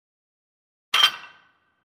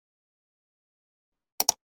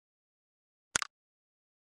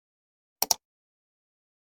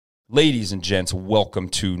Ladies and gents, welcome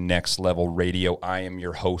to Next Level Radio. I am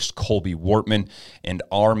your host, Colby Wortman, and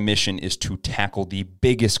our mission is to tackle the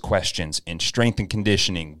biggest questions in strength and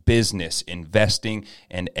conditioning, business, investing,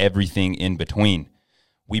 and everything in between.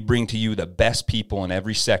 We bring to you the best people in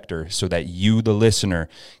every sector so that you, the listener,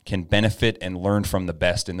 can benefit and learn from the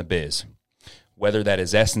best in the biz. Whether that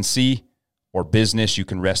is S&C or business, you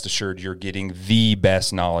can rest assured you're getting the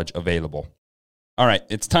best knowledge available. All right,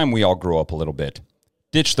 it's time we all grow up a little bit.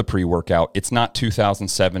 Ditch the pre-workout. It's not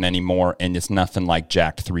 2007 anymore, and it's nothing like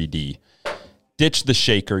Jacked 3D. Ditch the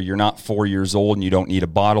shaker. You're not 4 years old, and you don't need a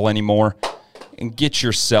bottle anymore. And get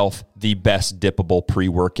yourself the best dippable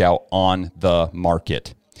pre-workout on the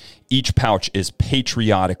market. Each pouch is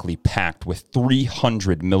patriotically packed with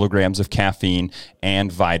 300 milligrams of caffeine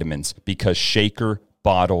and vitamins because shaker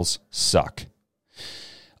bottles suck.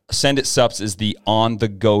 Send It Sups is the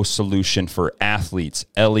on-the-go solution for athletes,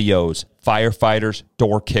 LEOs, firefighters,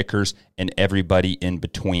 door kickers, and everybody in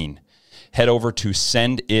between. Head over to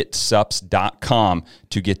senditsups.com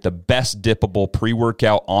to get the best dippable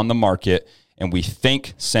pre-workout on the market, and we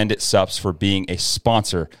thank Send It Sups for being a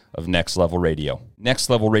sponsor of Next Level Radio. Next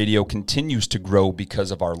Level Radio continues to grow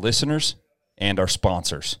because of our listeners and our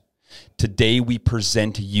sponsors. Today we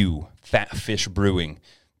present to you Fat Fish Brewing,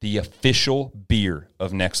 the official beer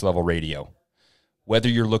of Next Level Radio. Whether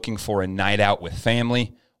you're looking for a night out with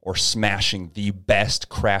family or smashing the best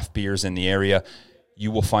craft beers in the area, you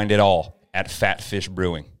will find it all at Fat Fish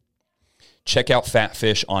Brewing. Check out Fat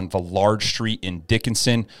Fish on Villard Street in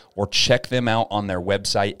Dickinson, or check them out on their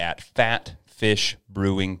website at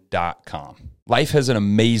fatfishbrewing.com. Life has an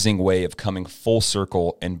amazing way of coming full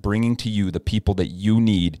circle and bringing to you the people that you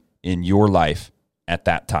need in your life at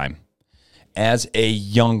that time. As a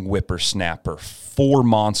young whippersnapper, 4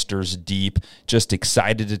 monsters deep, just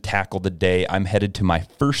excited to tackle the day, I'm headed to my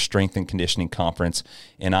first strength and conditioning conference,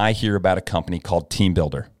 and I hear about a company called Team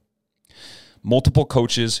Builder. Multiple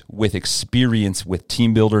coaches with experience with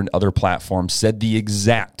Team Builder and other platforms said the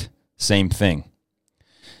exact same thing.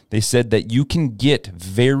 They said that you can get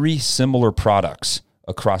very similar products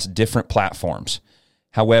across different platforms.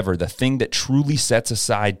 However, the thing that truly sets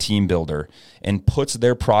aside Team Builder and puts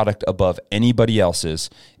their product above anybody else's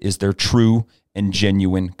is their true and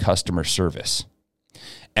genuine customer service.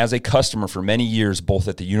 As a customer for many years, both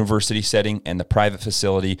at the university setting and the private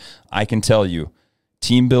facility, I can tell you,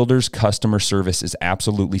 Team Builder's customer service is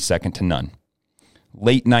absolutely second to none.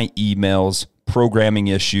 Late night emails, programming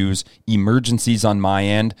issues, emergencies on my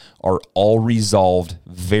end are all resolved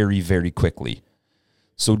very, very quickly.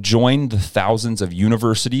 So join the thousands of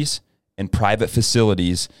universities and private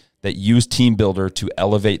facilities that use Team Builder to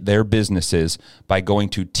elevate their businesses by going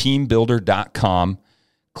to teambuilder.com,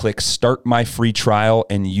 click Start My Free Trial,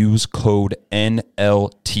 and use code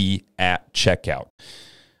NLT at checkout.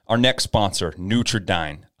 Our next sponsor,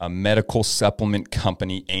 Nutridyne, a medical supplement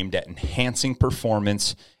company aimed at enhancing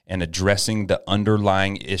performance and addressing the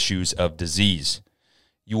underlying issues of disease.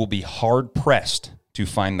 You will be hard-pressed to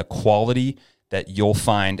find the quality that you'll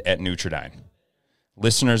find at Nutridyne.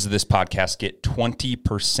 Listeners of this podcast get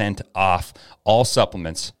 20% off all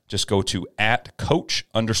supplements. Just go to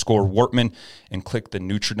 @coach_Wortman and click the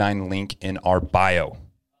Nutridyne link in our bio.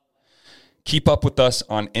 Keep up with us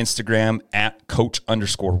on Instagram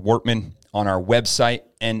 @coach_Wortman, on our website,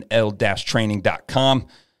 nl-training.com,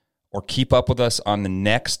 or keep up with us on the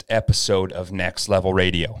next episode of Next Level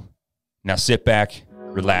Radio. Now sit back,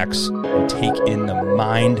 relax, and take in the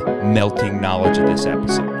mind-melting knowledge of this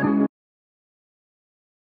episode.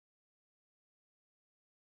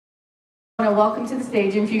 I want to welcome to the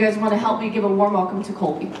stage, and if you guys want to help me give a warm welcome to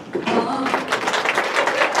Colby.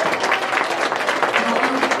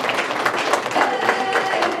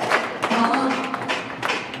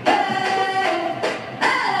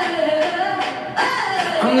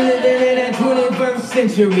 I'm living in that 21st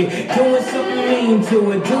century, doing something mean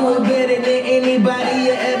to it, do it better than anybody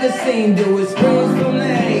you ever seen do it. Screams from the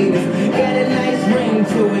haters, got a nice ring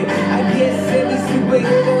to it. I guess every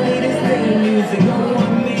superhero need his theme music. No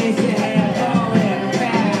one man should have all that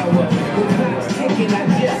power. The clock's ticking, I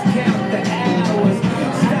just count the hours.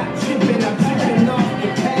 Stop tripping, I'm tripping off the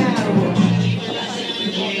power.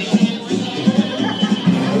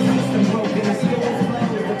 The system broken, the store's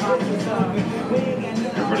closed, the business open. We ain't got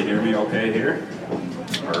nothing. Everybody hear me okay here?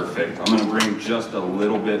 Perfect. I'm going to bring just a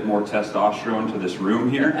little bit more testosterone to this room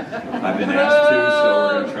here. I've been asked to, so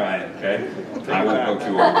we're going to try it, okay? I won't go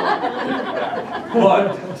too overboard.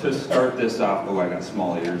 But to start this off, oh, I got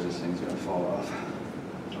small ears. This thing's going to fall off.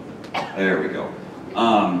 There we go.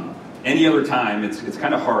 Any other time, it's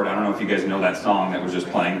kind of hard. I don't know if you guys know that song that was just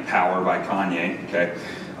playing, Power by Kanye, okay?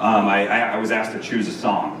 I was asked to choose a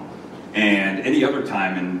song. And any other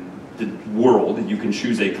time in the world, you can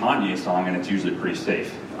choose a Kanye song and it's usually pretty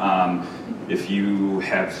safe. If you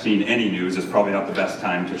have seen any news, it's probably not the best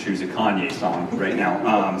time to choose a Kanye song right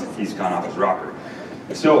now. He's gone off his rocker.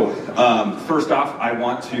 So, first off, I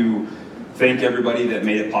want to thank everybody that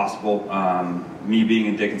made it possible. Me being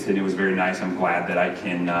in Dickinson, it was very nice. I'm glad that I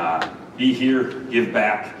can be here, give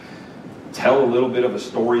back, tell a little bit of a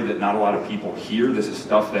story that not a lot of people hear. This is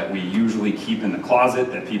stuff that we usually keep in the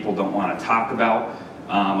closet that people don't want to talk about.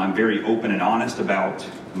 I'm very open and honest about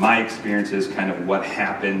my experiences, kind of what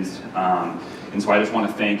happens. And so I just want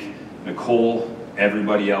to thank Nicole,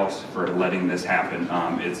 everybody else for letting this happen.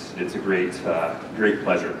 It's a great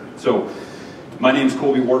pleasure. So my name is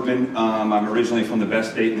Colby Wortman. I'm originally from the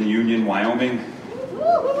best state in the Union, Wyoming.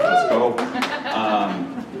 Let's go.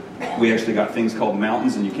 We actually got things called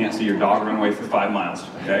mountains, and you can't see your dog run away for 5 miles,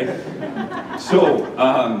 okay? So,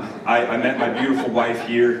 I met my beautiful wife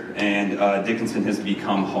here, and Dickinson has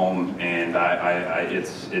become home, and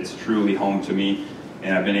it's truly home to me,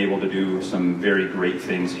 and I've been able to do some very great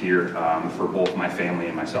things here for both my family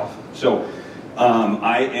and myself. So,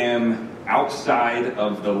 I am outside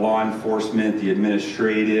of the law enforcement, the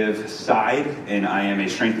administrative side, and I am a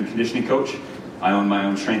strength and conditioning coach. I own my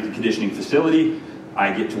own strength and conditioning facility.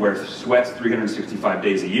 I get to wear sweats 365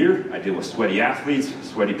 days a year. I deal with sweaty athletes,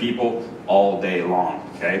 sweaty people all day long,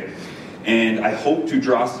 okay? And I hope to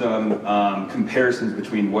draw some comparisons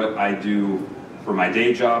between what I do for my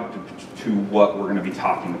day job to what we're gonna be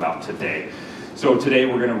talking about today. So today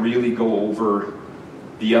we're gonna really go over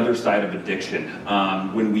the other side of addiction.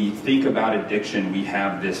 When we think about addiction, we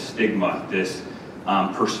have this stigma, this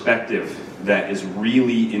perspective that is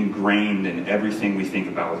really ingrained in everything we think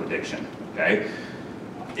about with addiction, okay?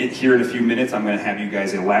 Here in a few minutes, I'm going to have you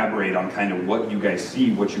guys elaborate on kind of what you guys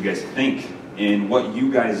see, what you guys think, and what you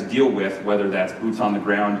guys deal with, whether that's boots on the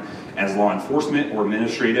ground as law enforcement or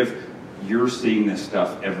administrative. You're seeing this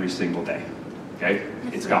stuff every single day, okay?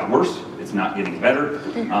 It's got worse, it's not getting better,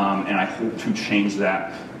 and I hope to change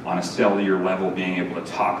that on a cellular level, being able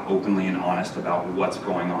to talk openly and honest about what's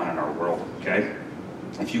going on in our world, okay?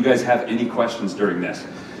 If you guys have any questions during this,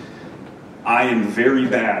 I am very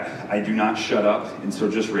bad. I do not shut up, and so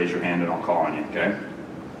just raise your hand and I'll call on you, okay?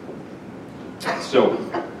 So,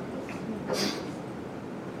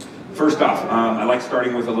 first off, I like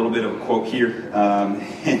starting with a little bit of a quote here.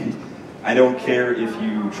 And I don't care if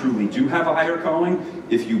you truly do have a higher calling,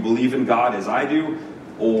 if you believe in God as I do,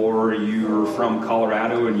 or you're from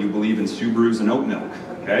Colorado and you believe in Subarus and oat milk,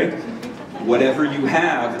 okay? Whatever you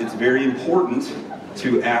have, it's very important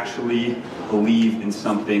to actually believe in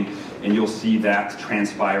something, and you'll see that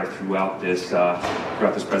transpire throughout this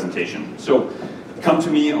presentation. So come to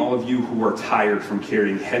me, all of you who are tired from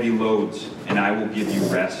carrying heavy loads, and I will give you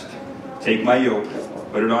rest. Take my yoke,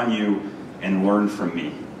 put it on you, and learn from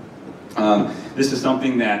me. This is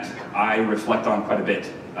something that I reflect on quite a bit,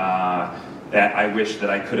 that I wish that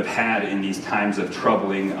I could have had in these times of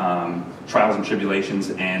troubling trials and tribulations,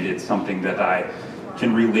 and it's something that I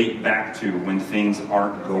can relate back to when things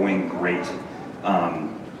aren't going great.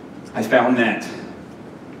 I found that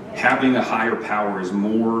having a higher power is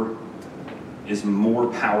more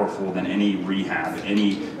powerful than any rehab,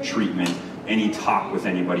 any treatment, any talk with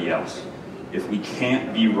anybody else. If we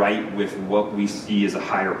can't be right with what we see as a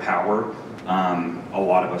higher power, a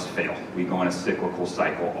lot of us fail. We go in a cyclical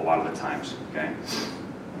cycle a lot of the times, okay?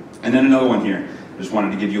 And then another one here. I just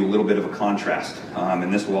wanted to give you a little bit of a contrast,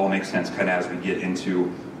 and this will all make sense kind of as we get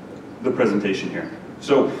into the presentation here.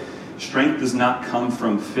 So, strength does not come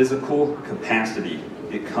from physical capacity.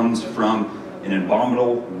 It comes from an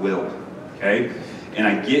abominable will, okay? And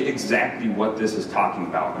I get exactly what this is talking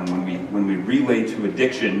about. And when we relate to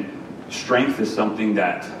addiction, strength is something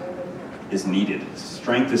that is needed.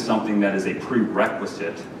 Strength is something that is a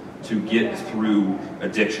prerequisite to get through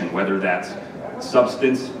addiction, whether that's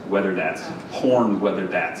substance, whether that's porn, whether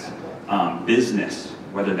that's business,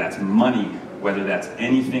 whether that's money, whether that's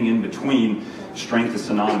anything in between. Strength is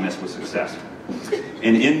synonymous with success.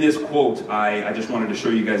 And in this quote, I just wanted to show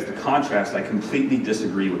you guys the contrast. I completely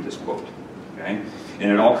disagree with this quote, okay?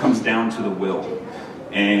 And it all comes down to the will.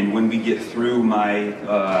 And when we get through my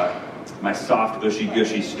soft,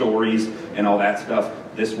 gushy stories and all that stuff,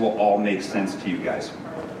 this will all make sense to you guys.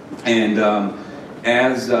 And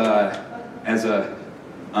as a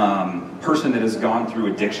person that has gone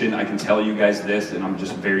through addiction, I can tell you guys this, and I'm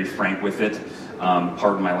just very frank with it.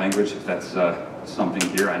 Pardon my language if that's something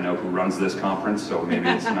here. I know who runs this conference, so maybe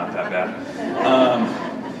it's not that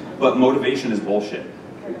bad. But motivation is bullshit.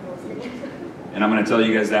 And I'm going to tell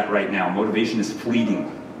you guys that right now. Motivation is fleeting,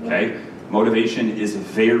 okay? Motivation is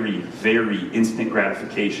very, very instant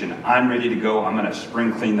gratification. I'm ready to go, I'm gonna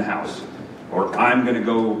spring clean the house. Or I'm gonna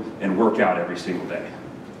go and work out every single day.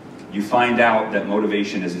 You find out that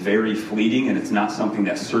motivation is very fleeting and it's not something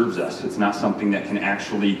that serves us. It's not something that can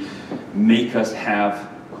actually make us have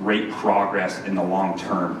great progress in the long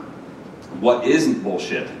term. What isn't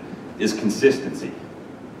bullshit is consistency,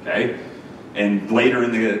 okay? And later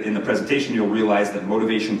in the presentation, you'll realize that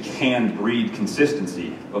motivation can breed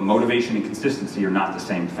consistency, but motivation and consistency are not the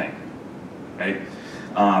same thing, okay?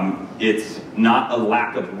 It's not a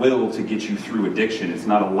lack of will to get you through addiction. It's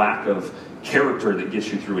not a lack of character that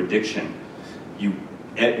gets you through addiction. You,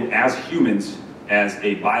 as humans, as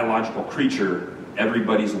a biological creature,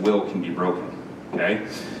 everybody's will can be broken, okay?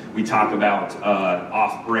 We talk about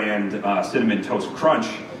off-brand Cinnamon Toast Crunch,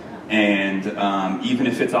 and even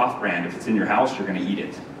if it's off-brand, if it's in your house, you're gonna eat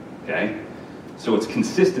it, okay? So it's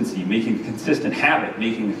consistency, making a consistent habit,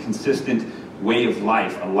 making a consistent way of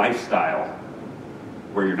life, a lifestyle,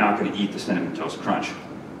 where you're not gonna eat the Cinnamon Toast Crunch,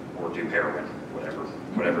 or do heroin,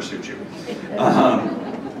 whatever suits you.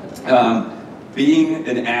 Being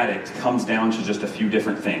an addict comes down to just a few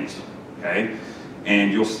different things, okay?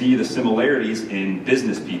 And you'll see the similarities in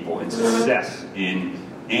business people, in success, in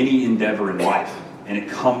any endeavor in life. And it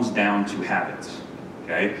comes down to habits,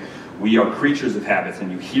 okay? We are creatures of habits,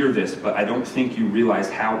 and you hear this, but I don't think you realize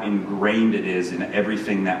how ingrained it is in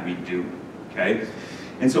everything that we do, okay?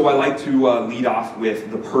 And so I like to lead off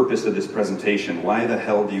with the purpose of this presentation. Why the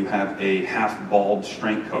hell do you have a half-bald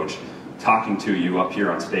strength coach talking to you up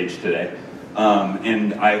here on stage today?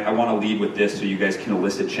 And I want to lead with this so you guys can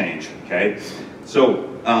elicit change, okay? So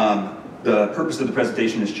the purpose of the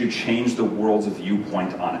presentation is to change the world's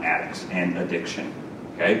viewpoint on addicts and addiction,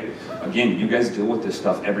 okay? Again, you guys deal with this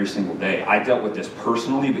stuff every single day. I dealt with this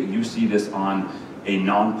personally, but you see this on a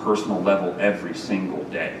non-personal level every single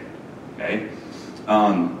day, okay?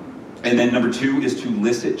 And then number two is to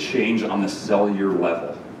elicit change on the cellular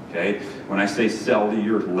level, okay? When I say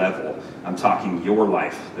cellular level, I'm talking your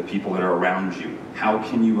life, the people that are around you. How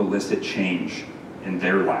can you elicit change in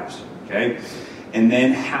their lives, okay? And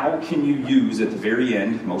then how can you use, at the very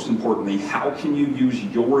end, most importantly, how can you use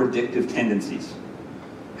your addictive tendencies?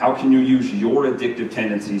 How can you use your addictive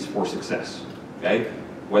tendencies for success, okay?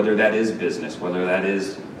 Whether that is business, whether that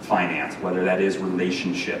is finance, whether that is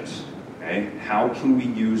relationships, okay? How can we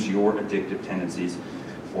use your addictive tendencies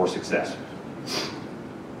for success?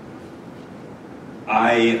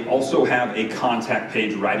 I also have a contact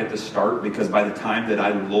page right at the start, because by the time that I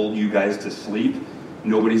lull you guys to sleep,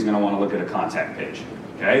 nobody's going to want to look at a contact page,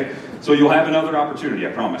 okay? So you'll have another opportunity,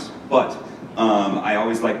 I promise. But I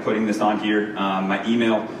always like putting this on here, my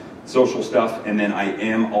email, social stuff, and then I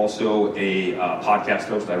am also a podcast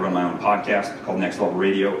host. I run my own podcast called Next Level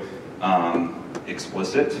Radio.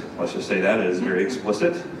 Explicit, let's just say that, it is very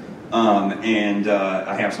explicit. And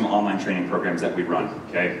I have some online training programs that we run,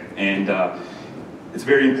 okay? And it's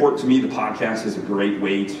very important to me. The podcast is a great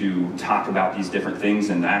way to talk about these different things,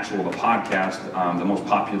 and the podcast, the most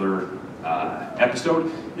popular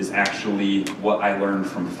episode is actually what I learned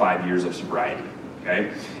from 5 years of sobriety,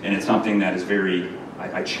 okay? And it's something that is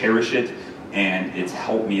I cherish it, and it's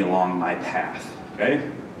helped me along my path, okay?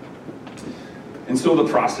 And so the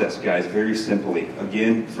process, guys, very simply,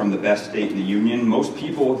 again, from the best state in the union, most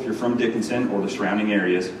people, if you're from Dickinson or the surrounding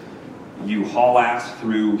areas, you haul ass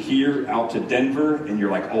through here out to Denver, and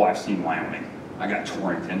you're like, oh, I've seen Wyoming. I got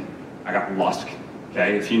Torrington. I got Lusk.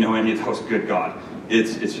 Okay, if you know any of those, good God,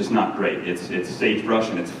 it's just not great. It's sagebrush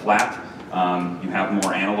and it's flat. You have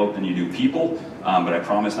more antelope than you do people, but I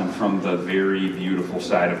promise I'm from the very beautiful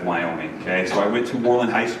side of Wyoming. Okay, so I went to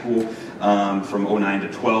Worland High School from 09 to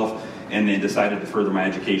 12, and then decided to further my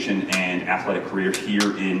education and athletic career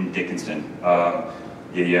here in Dickinson.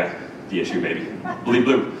 DSU, baby, bleed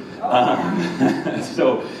blue.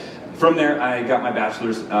 So from there, I got my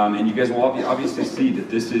bachelor's, and you guys will obviously see that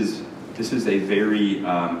this is a very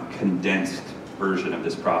condensed version of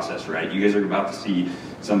this process, right? You guys are about to see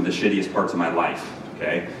some of the shittiest parts of my life,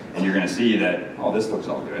 okay? And you're going to see that, oh, this looks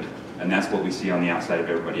all good. And that's what we see on the outside of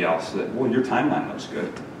everybody else. That, well, your timeline looks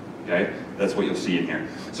good, okay? That's what you'll see in here.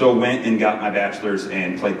 So went and got my bachelor's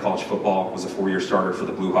and played college football, was a 4-year starter for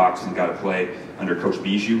the Blue Hawks, and got to play under Coach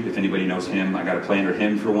Bijou. If anybody knows him, I got to play under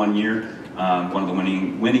him for 1 year. One of the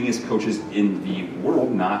winningest coaches in the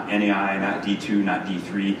world, not NAI, not D2, not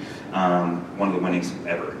D3, one of the winningest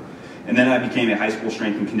ever. And then I became a high school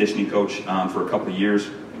strength and conditioning coach for a couple of years,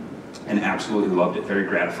 and absolutely loved it. Very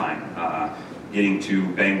gratifying. Getting to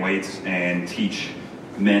bang weights and teach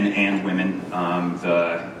men and women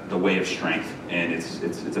the way of strength, and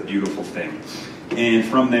it's a beautiful thing. And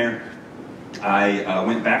from there, I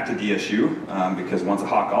went back to DSU because once a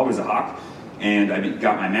Hawk, always a Hawk. And I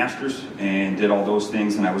got my master's and did all those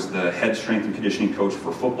things. And I was the head strength and conditioning coach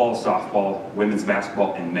for football, softball, women's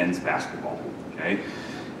basketball, and men's basketball. Okay.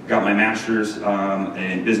 Got my master's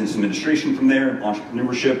in business administration from there,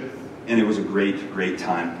 entrepreneurship, and it was a great, great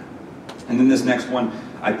time. And then this next one,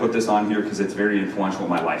 I put this on here because it's very influential in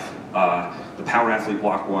my life. The Power Athlete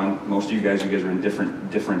Block 1, most of you guys are in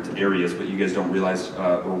different areas, but you guys don't realize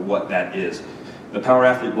or what that is. The Power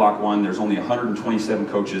Athlete Block 1, there's only 127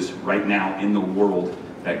 coaches right now in the world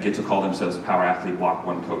that get to call themselves Power Athlete Block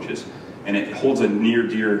 1 coaches. And it holds a near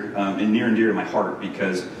and dear to my heart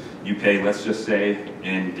because you pay, let's just say,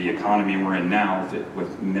 in the economy we're in now,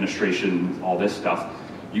 with administration, all this stuff,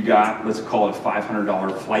 you got, let's call it a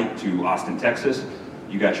 $500 flight to Austin, Texas.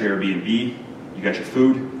 You got your Airbnb, you got your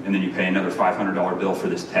food, and then you pay another $500 bill for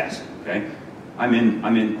this test. Okay, I'm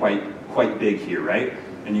in quite big here, right?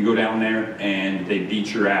 And you go down there and they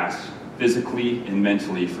beat your ass physically and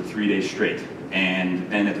mentally for 3 days straight. And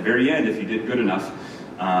then at the very end, if you did good enough,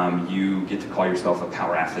 you get to call yourself a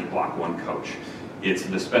Power Athlete Block 1 coach. It's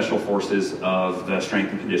the special forces of the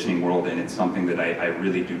strength and conditioning world, and it's something that I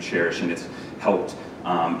really do cherish, and it's helped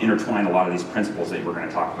intertwine a lot of these principles that we're going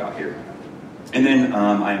to talk about here. And then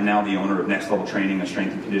I am now the owner of Next Level Training, a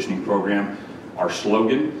strength and conditioning program. Our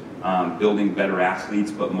slogan, building better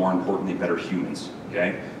athletes, but more importantly, better humans,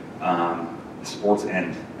 okay? Sports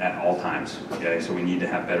end at all times, okay? So we need to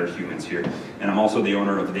have better humans here. And I'm also the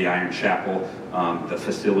owner of the Iron Chapel, the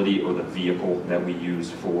facility or the vehicle that we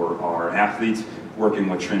use for our athletes, working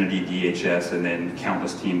with Trinity, DHS, and then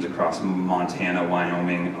countless teams across Montana,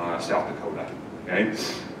 Wyoming, South Dakota, okay?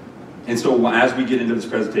 And so as we get into this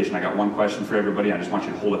presentation, I got one question for everybody. I just want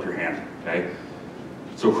you to hold up your hand, okay?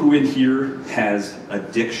 So who in here has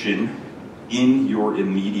addiction in your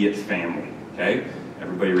immediate family, okay?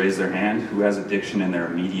 Everybody raise their hand. Who has addiction in their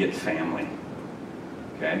immediate family?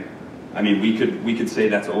 Okay. I mean, we could say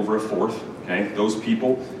that's over a fourth. Okay. Those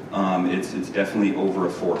people, it's definitely over a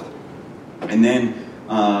fourth. And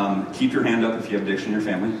then keep your hand up if you have addiction in your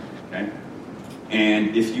family. Okay.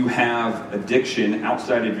 And if you have addiction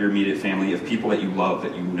outside of your immediate family, of people that you love,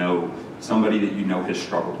 that you know, somebody that you know has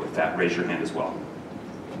struggled with that, raise your hand as well.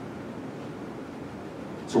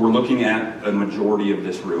 So we're looking at a majority of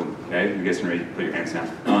this room, okay? You guys can put your hands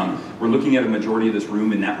down. We're looking at a majority of this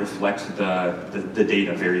room, and that reflects the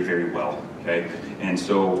data very, very well, okay? And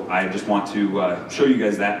so I just want to show you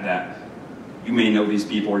guys that you may know these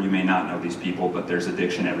people or you may not know these people, but there's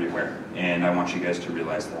addiction everywhere, and I want you guys to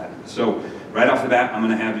realize that. So right off the bat, I'm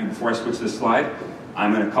gonna have you, before I switch this slide,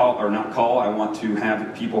 I'm gonna I want to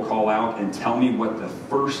have people call out and tell me what the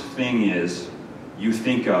first thing is you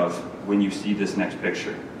think of when you see this next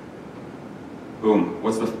picture. Boom.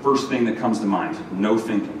 What's the first thing that comes to mind? No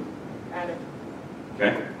thinking. Addict.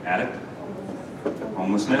 Okay. Addict.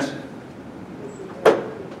 Homelessness.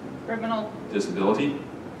 Criminal. Disability.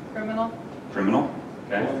 Criminal. Criminal.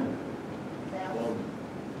 Okay.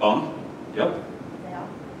 Bum. Yep.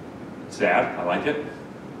 Sad. I like it.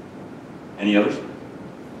 Any others?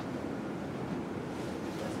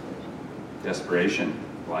 Desperation.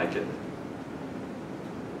 Like it.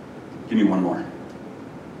 Give me one more.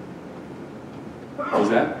 What was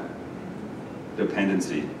that?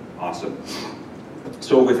 Dependency. Awesome.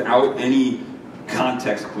 So without any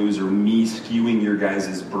context clues or me skewing your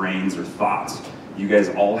guys' brains or thoughts, you guys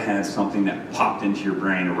all had something that popped into your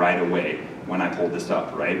brain right away when I pulled this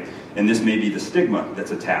up, right? And this may be the stigma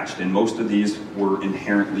that's attached, and most of these were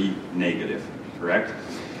inherently negative, correct?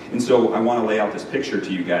 And so I want to lay out this picture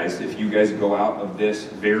to you guys. If you guys go out of this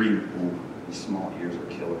very, these small ears are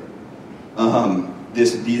killer.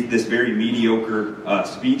 This very mediocre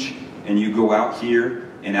speech, and you go out here,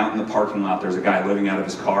 and out in the parking lot, there's a guy living out of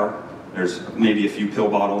his car. There's maybe a few pill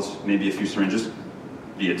bottles, maybe a few syringes.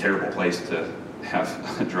 Be a terrible place to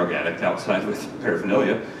have a drug addict outside with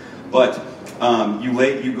paraphernalia. But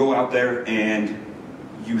you go out there and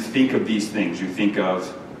you think of these things. You think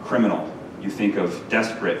of criminal. You think of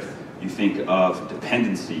desperate. You think of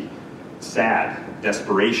dependency, sad,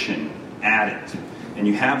 desperation, addict. And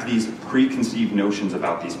you have these preconceived notions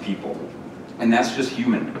about these people. And that's just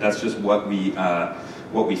human. That's just what we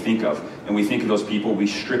think of. And we think of those people, we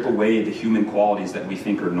strip away the human qualities that we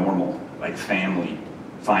think are normal, like family,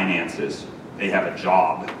 finances. They have a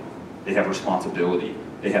job. They have responsibility.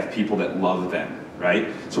 They have people that love them,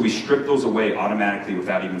 right? So we strip those away automatically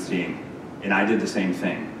without even seeing. And I did the same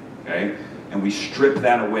thing, okay? And we strip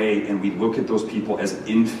that away and we look at those people as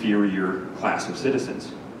inferior class of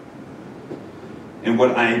citizens. And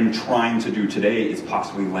what I'm trying to do today is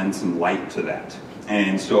possibly lend some light to that.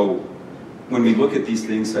 And so when we look at these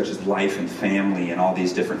things such as life and family and all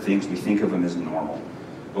these different things, we think of them as normal.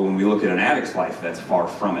 But when we look at an addict's life, that's far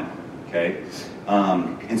from it, okay?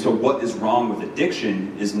 And so what is wrong with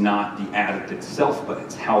addiction is not the addict itself, but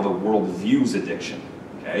it's how the world views addiction,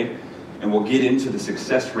 okay? And we'll get into the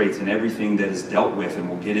success rates and everything that is dealt with, and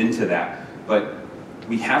we'll get into that. But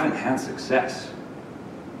we haven't had success.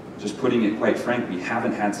 Just putting it quite frank, we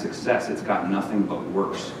haven't had success. It's got nothing but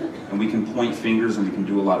worse. And we can point fingers and we can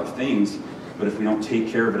do a lot of things, but if we don't take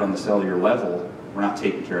care of it on the cellular level, we're not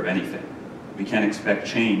taking care of anything. We can't expect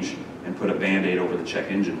change and put a Band-Aid over the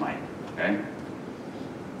check engine light, okay?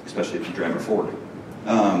 Especially if you drive a Ford.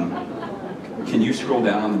 Can you scroll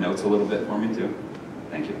down on the notes a little bit for me too?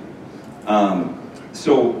 Thank you.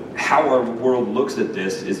 So how our world looks at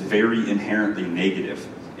this is very inherently negative.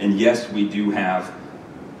 And yes, we do have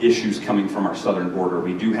issues coming from our southern border.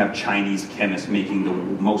 We do have Chinese chemists making the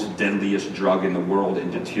most deadliest drug in the world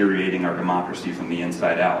and deteriorating our democracy from the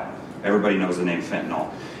inside out. Everybody knows the name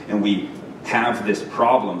fentanyl. And we have this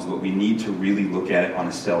problem, but we need to really look at it on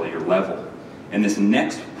a cellular level. And this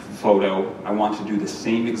next photo, I want to do the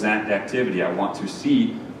same exact activity. I want to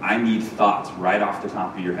see, I need thoughts right off the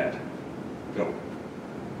top of your head. Go.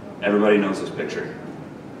 Everybody knows this picture.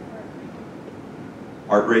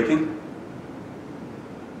 Heartbreaking?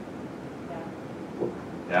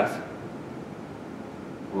 Death?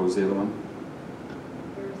 What was the other one?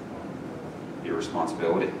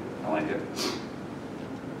 Irresponsibility. I like it.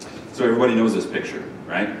 So everybody knows this picture,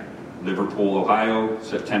 right? Liverpool, Ohio,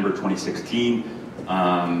 September 2016.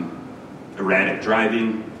 Erratic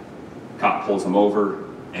driving. Cop pulls them over,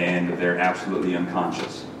 and they're absolutely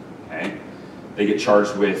unconscious. Okay? They get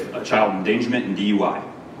charged with a child endangerment and DUI.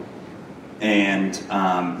 And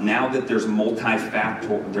now that there's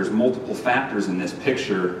multiple factors in this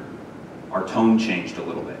picture, our tone changed a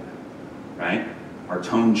little bit, right? Our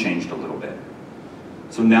tone changed a little bit.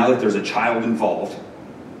 So now that there's a child involved,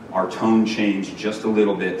 our tone changed just a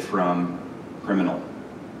little bit from criminal,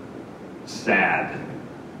 sad,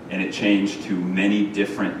 and it changed to many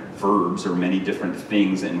different verbs or many different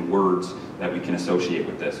things and words that we can associate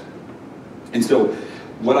with this. And so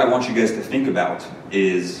what I want you guys to think about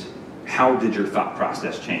is, how did your thought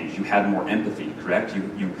process change? You had more empathy, correct?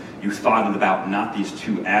 You thought about not these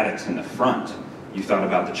two addicts in the front, you thought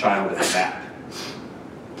about the child at the back.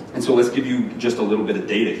 And so let's give you just a little bit of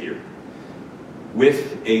data here.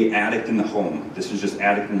 With an addict in the home, this is just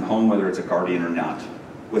addict in the home, whether it's a guardian or not.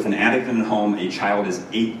 With an addict in the home, a child is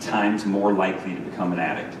 8 times more likely to become an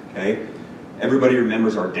addict, okay? Everybody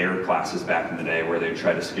remembers our DARE classes back in the day where they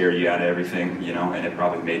try to scare you out of everything, you know, and it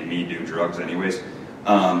probably made me do drugs anyways.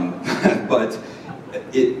 But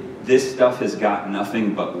this stuff has got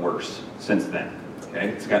nothing but worse since then, okay?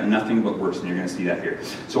 It's got nothing but worse, and you're going to see that here.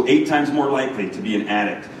 So 8 times more likely to be an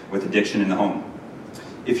addict with addiction in the home.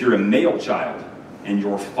 If you're a male child and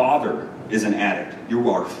your father is an addict,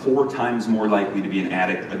 you are 4 times more likely to be an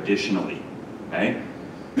addict additionally, okay?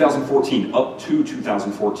 2014, up to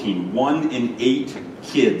 2014, 1 in 8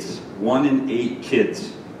 kids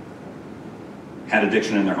had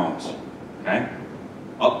addiction in their homes, okay?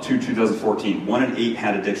 Up to 2014, 1 in 8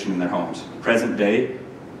 had addiction in their homes. Present day,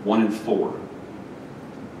 1 in 4.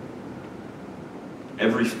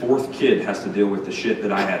 Every 4th kid has to deal with the shit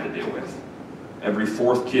that I had to deal with. Every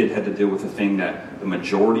 4th kid had to deal with the thing that the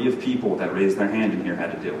majority of people that raised their hand in here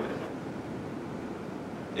had to deal with.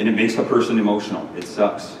 And it makes a person emotional. It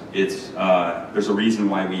sucks. There's a reason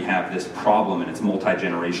why we have this problem, and it's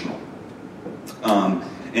multi-generational.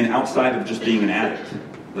 And outside of just being an addict,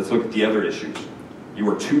 let's look at the other issues. You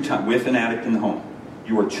are with an addict in the home,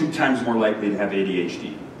 you are 2 times more likely to have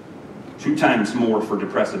ADHD, 2 times more for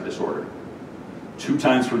depressive disorder, 2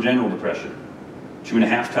 times for general depression,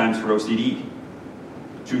 2.5 times for OCD,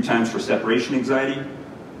 2 times for separation anxiety,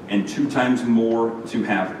 and 2 times more to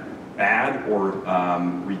have bad or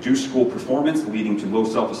reduced school performance, leading to low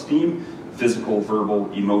self-esteem, physical, verbal,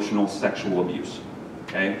 emotional, sexual abuse.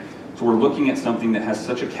 Okay? So we're looking at something that has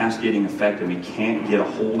such a cascading effect, and we can't get a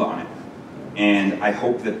hold on it. And I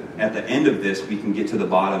hope that at the end of this, we can get to the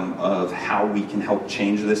bottom of how we can help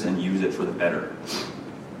change this and use it for the better.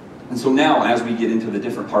 And so now, as we get into the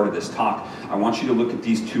different part of this talk, I want you to look at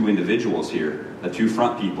these 2 individuals here, the 2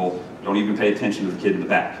 front people. Don't even pay attention to the kid in the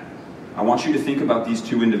back. I want you to think about these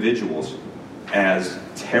 2 individuals, as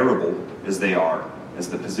terrible as they are, as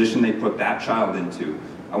the position they put that child into.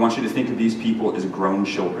 I want you to think of these people as grown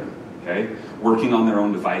children, okay? Working on their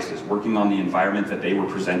own devices, working on the environment that they were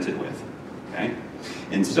presented with, okay?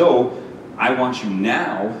 And so, I want you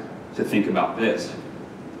now to think about this.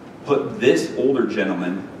 Put this older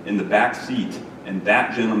gentleman in the back seat and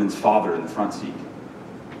that gentleman's father in the front seat.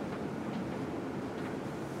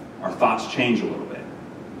 our thoughts change a little bit.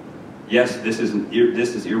 Yes, this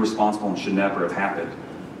is irresponsible and should never have happened.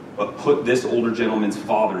 But put this older gentleman's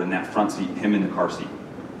father in that front seat, him in the car seat.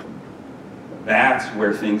 That's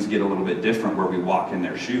where things get a little bit different, where we walk in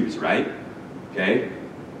their shoes, right? Okay?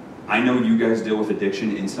 I know you guys deal with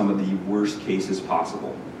addiction in some of the worst cases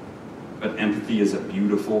possible. But empathy is a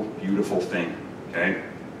beautiful, beautiful thing, okay?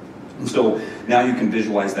 And so now you can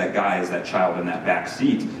visualize that guy as that child in that back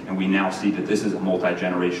seat, and we now see that this is a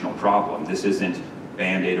multi-generational problem. This isn't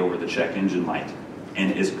Band-Aid over the check engine light.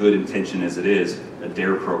 And as good intention as it is, a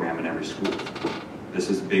DARE program in every school.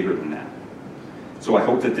 This is bigger than that. So I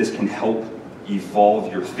hope that this can help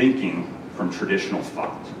evolve your thinking from traditional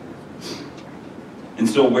thought. And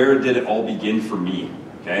so where did it all begin for me?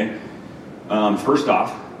 Okay. First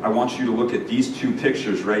off, I want you to look at these two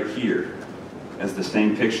pictures right here as the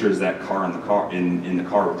same picture as that car in the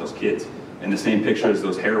car with those kids, and the same picture as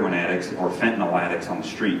those heroin addicts or fentanyl addicts on the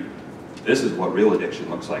street. This is what real addiction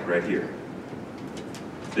looks like right here.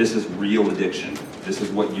 This is real addiction. This is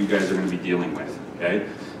what you guys are going to be dealing with. Okay.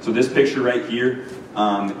 So this picture right here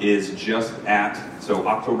is just so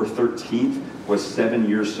October 13th was 7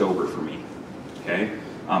 years sober for me. Okay,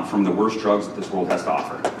 from the worst drugs that this world has to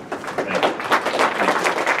offer. Okay?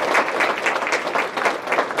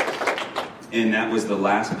 And that was the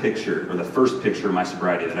last picture, or the first picture of my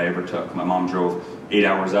sobriety that I ever took. My mom drove 8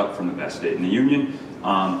 hours up from the best state in the Union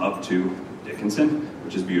up to Dickinson,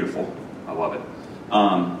 which is beautiful. I love it.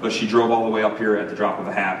 But she drove all the way up here at the drop of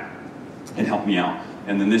a hat and helped me out.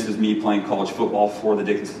 And then this is me playing college football for the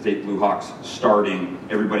Dickinson State Blue Hawks, starting,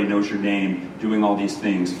 everybody knows your name, doing all these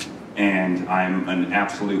things. And I'm an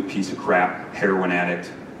absolute piece of crap heroin addict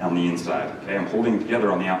on the inside. Okay, I'm holding it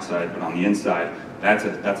together on the outside, but on the inside, that's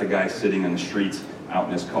a guy sitting in the streets out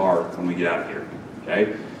in his car when we get out of here.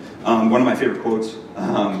 Okay, one of my favorite quotes,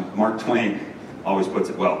 Mark Twain always puts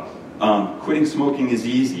it well. Quitting smoking is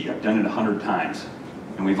easy. I've done it 100 times,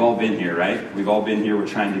 and we've all been here, right? We've all been here. We're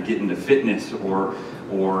trying to get into fitness or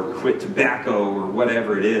quit tobacco or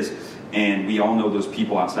whatever it is. And we all know those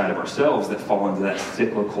people outside of ourselves that fall into that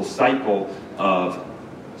cyclical cycle of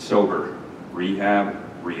sober, rehab,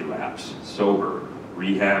 relapse, sober,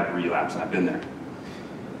 rehab, relapse, and I've been there.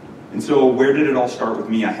 And so where did it all start with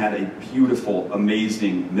me? I had a beautiful,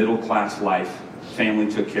 amazing, middle-class life.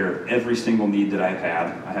 Family took care of every single need that I've had.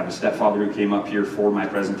 I have a stepfather who came up here for my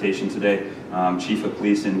presentation today, chief of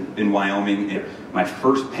police in Wyoming. And my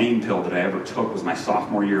first pain pill that I ever took was my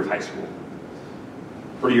sophomore year of high school.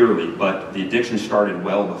 Pretty early, but the addiction started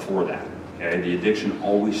well before that. Okay, the addiction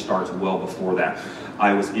always starts well before that.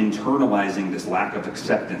 I was internalizing this lack of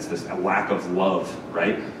acceptance, this lack of love,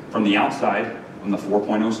 right? From the outside, I'm the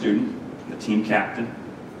 4.0 student, I'm the team captain,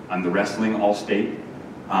 I'm the wrestling all-state,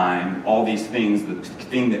 I'm all these things, the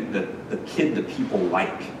thing that the kid that people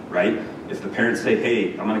like, right? If the parents say,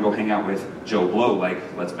 hey, I'm gonna go hang out with Joe Blow, like,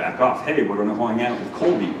 let's back off. Hey, we're gonna go hang out with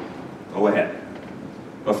Colby, go ahead.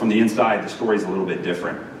 But from the inside, the story's a little bit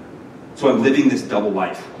different. So I'm living this double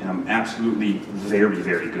life, and I'm absolutely very,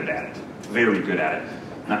 very good at it. Very good at it.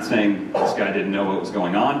 Not saying this guy didn't know what was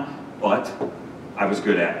going on, but I was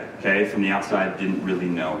good at it, okay? From the outside, didn't really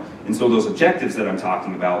know. And so those objectives that I'm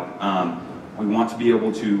talking about, we want to be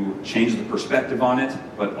able to change the perspective on it,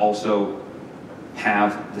 but also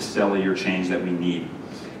have the cellular change that we need.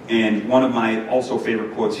 And one of my also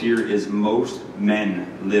favorite quotes here is, most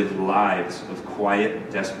men live lives of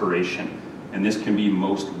quiet desperation. And this can be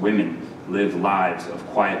most women live lives of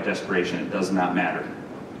quiet desperation. It does not matter.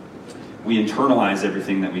 We internalize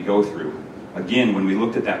everything that we go through. Again, when we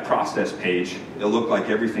looked at that process page, it looked like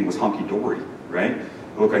everything was hunky-dory, right?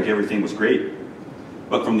 It looked like everything was great.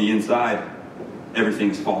 But from the inside,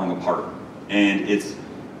 everything's falling apart. And it's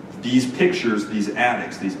these pictures, these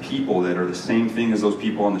addicts, these people that are the same thing as those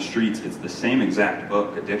people on the streets, it's the same exact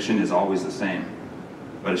book. Addiction is always the same,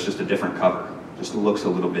 but it's just a different cover. Just looks a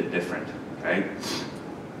little bit different, okay?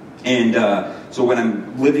 And so when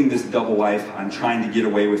I'm living this double life, I'm trying to get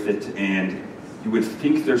away with it, and you would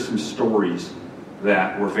think there's some stories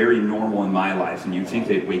that were very normal in my life, and you'd think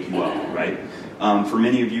they'd wake you up, right? For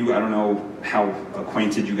many of you, I don't know how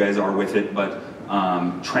acquainted you guys are with it, but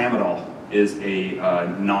Tramadol is a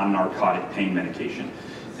non-narcotic pain medication.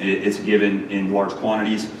 It's given in large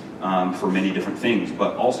quantities for many different things,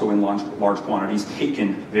 but also in large quantities,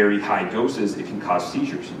 taken very high doses, it can cause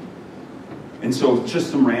seizures. And so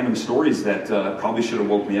just some random stories that probably should have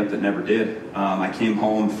woke me up that never did. I came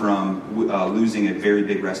home from losing a very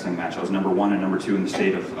big wrestling match. I was number 1 and number 2 in the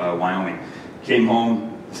state of Wyoming. Came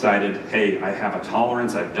home, decided, hey, I have a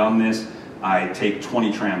tolerance, I've done this. I take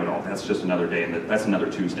 20 Tramadol. That's just another day, and that's another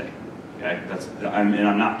Tuesday. Okay, and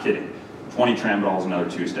I'm not kidding. 20 Tramdols another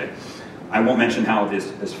Tuesday. I won't mention how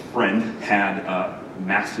this friend had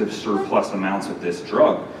massive surplus amounts of this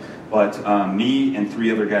drug, but me and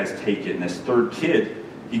 3 other guys take it, and this third kid,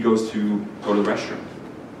 he goes to go to the restroom,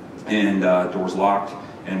 and door's locked,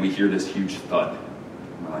 and we hear this huge thud.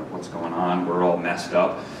 We're like, what's going on? We're all messed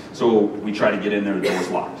up. So we try to get in there, the door's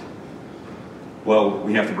locked. Well,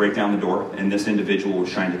 we have to break down the door, and this individual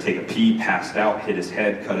was trying to take a pee, passed out, hit his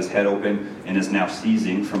head, cut his head open, and is now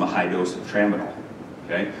seizing from a high dose of tramadol.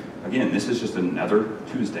 Okay? Again, this is just another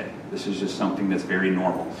Tuesday. This is just something that's very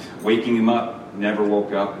normal. Waking him up, never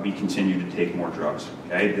woke up, we continue to take more drugs.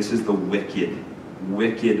 Okay? This is the wicked,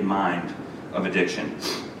 wicked mind of addiction.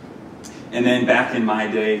 And then back in my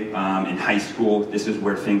day, in high school, this is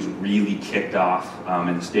where things really kicked off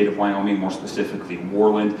in the state of Wyoming, more specifically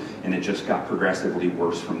Worland, and it just got progressively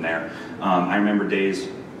worse from there. I remember days,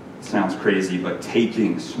 it sounds crazy, but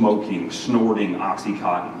taking, smoking, snorting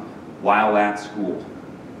Oxycontin while at school.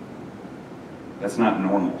 That's not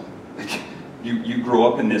normal. You grow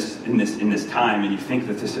up in this time, and you think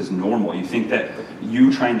that this is normal. You think that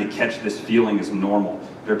you trying to catch this feeling is normal.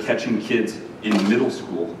 They're catching kids in middle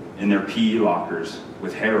school in their PE lockers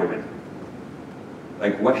with heroin.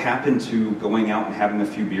 Like, what happened to going out and having a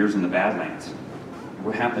few beers in the Badlands?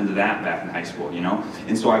 What happened to that back in high school, you know?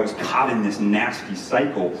 And so I was caught in this nasty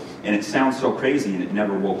cycle, and it sounds so crazy, and it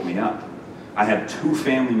never woke me up. I had 2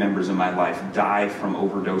 family members in my life die from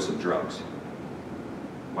overdose of drugs.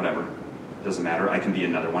 Whatever. Doesn't matter. I can be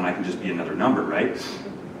another one. I can just be another number, right?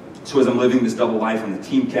 So as I'm living this double life, I'm the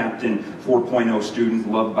team captain, 4.0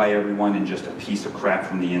 student, loved by everyone, and just a piece of crap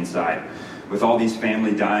from the inside. With all these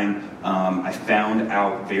family dying, I found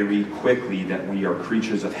out very quickly that we are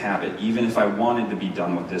creatures of habit. Even if I wanted to be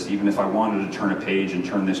done with this, even if I wanted to turn a page and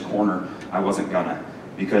turn this corner, I wasn't gonna,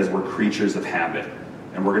 because we're creatures of habit.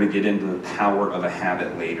 And we're gonna get into the power of a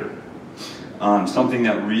habit later. Something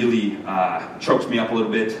that really chokes me up a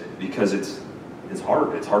little bit, because it's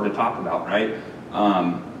hard to talk about, right?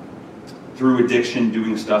 Through addiction,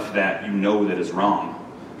 doing stuff that you know that is wrong.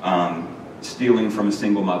 Stealing from a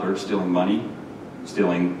single mother, stealing money,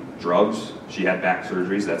 stealing drugs. She had back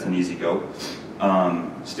surgeries, that's an easy go.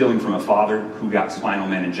 Stealing from a father who got spinal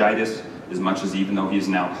meningitis, as much as even though he's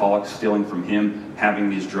an alcoholic, stealing from him, having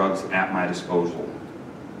these drugs at my disposal.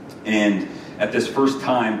 And at this first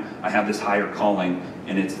time, I have this higher calling,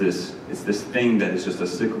 and it's this thing that is just a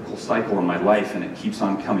cyclical cycle in my life, and it keeps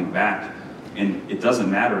on coming back. And it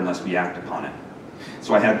doesn't matter unless we act upon it.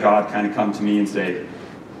 So I had God kind of come to me and say,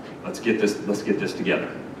 let's get this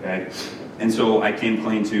together, okay? And so I came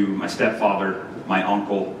clean to my stepfather, my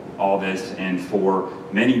uncle, all this, and for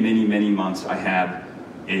many, many, many months I had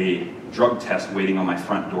a drug test waiting on my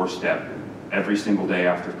front doorstep every single day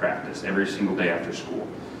after practice, every single day after school.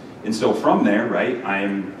 And so from there, right,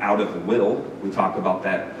 I'm out of the will. We talk about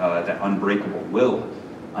that unbreakable will.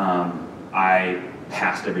 I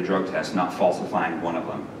passed every drug test, not falsifying one of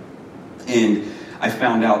them. And I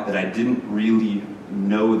found out that I didn't really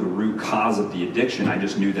know the root cause of the addiction. I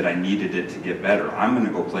just knew that I needed it to get better. I'm going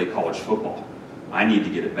to go play college football. I need to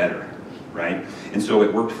get it better, right? And so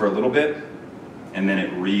it worked for a little bit, and then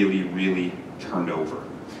it really, really turned over.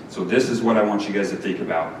 So this is what I want you guys to think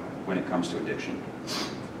about when it comes to addiction.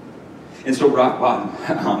 And so rock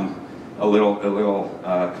bottom, a little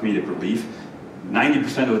comedic relief.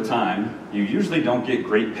 90% of the time, you usually don't get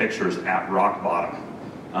great pictures at rock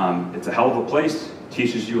bottom. It's a hell of a place,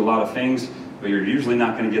 teaches you a lot of things, but you're usually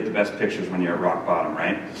not going to get the best pictures when you're at rock bottom,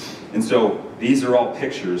 right? And so these are all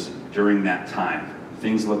pictures during that time.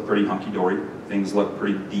 Things look pretty hunky-dory. Things look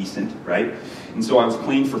pretty decent, right? And so I was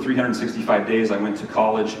clean for 365 days. I went to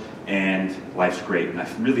college, and life's great. And I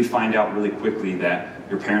really find out really quickly that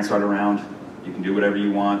your parents aren't around. You can do whatever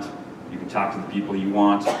you want. You can talk to the people you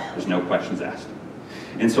want. There's no questions asked.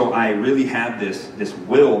 And so I really had this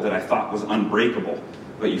will that I thought was unbreakable,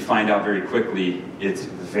 but you find out very quickly it's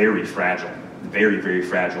very fragile, very, very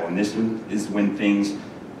fragile. And this is when things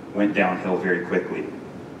went downhill very quickly.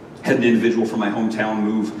 Had an individual from my hometown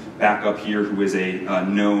move back up here who is a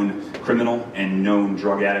known criminal and known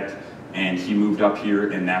drug addict, and he moved up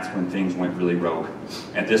here, and that's when things went really rogue.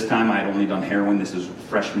 At this time, I had only done heroin. This is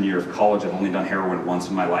freshman year of college. I've only done heroin once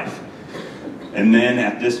in my life. And then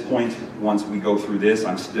at this point, once we go through this,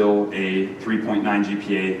 I'm still a 3.9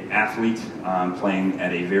 GPA athlete, playing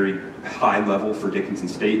at a very high level for Dickinson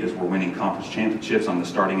State as we're winning conference championships. I'm the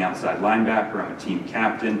starting outside linebacker. I'm a team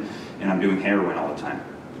captain, and I'm doing heroin all the time.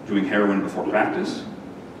 Doing heroin before practice,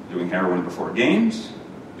 doing heroin before games,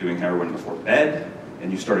 doing heroin before bed,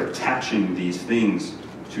 and you start attaching these things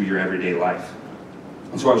to your everyday life.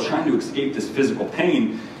 And so I was trying to escape this physical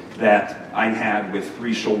pain, that I had with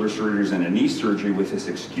 3 shoulder surgeries and a knee surgery with this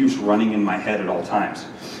excuse running in my head at all times.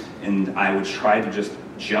 And I would try to just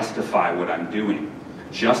justify what I'm doing,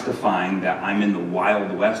 justifying that I'm in the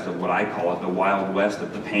wild west of what I call it, the wild west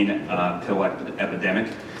of the pain pill epidemic,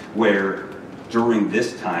 where during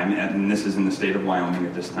this time, and this is in the state of Wyoming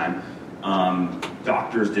at this time,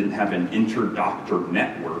 doctors didn't have an interdoctor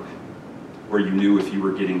network where you knew if you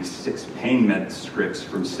were getting 6 pain med scripts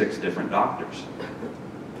from 6 different doctors.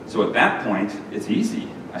 So at that point, it's easy.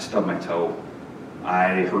 I stubbed my toe.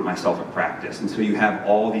 I hurt myself at practice. And so you have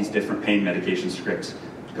all these different pain medication scripts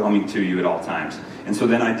coming to you at all times. And so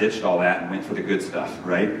then I ditched all that and went for the good stuff,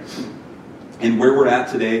 right? And where we're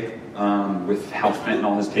at today with how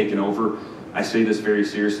fentanyl has taken over, I say this very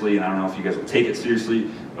seriously, and I don't know if you guys will take it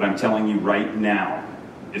seriously, but I'm telling you right now,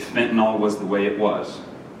 if fentanyl was the way it was,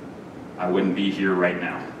 I wouldn't be here right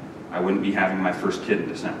now. I wouldn't be having my first kid in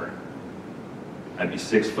December. I'd be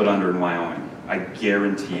 6 foot under in Wyoming. I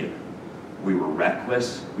guarantee it. We were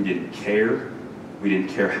reckless. We didn't care. We didn't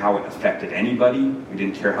care how it affected anybody. We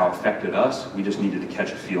didn't care how it affected us. We just needed to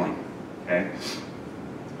catch a feeling, okay?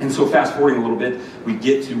 And so fast forwarding a little bit, we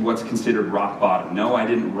get to what's considered rock bottom. No, I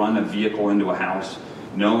didn't run a vehicle into a house.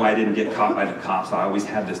 No, I didn't get caught by the cops. I always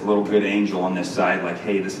had this little good angel on this side, like,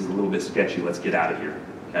 hey, this is a little bit sketchy. Let's get out of here,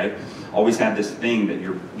 okay? Always had this thing that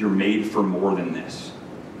you're made for more than this.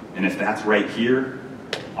 And if that's right here,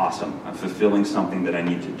 awesome. I'm fulfilling something that I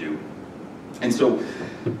need to do. And so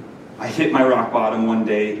I hit my rock bottom one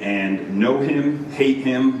day, and know him, hate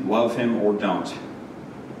him, love him, or don't,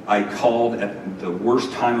 I called at the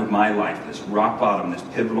worst time of my life, this rock bottom, this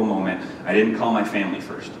pivotal moment. I didn't call my family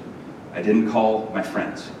first. I didn't call my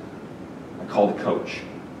friends. I called a coach.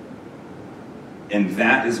 And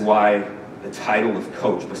that is why the title of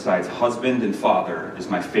coach, besides husband and father, is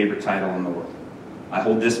my favorite title in the world. I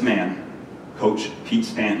hold this man, Coach Pete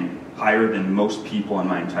Stanton, higher than most people in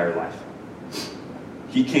my entire life.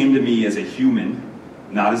 He came to me as a human,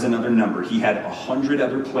 not as another number. He had 100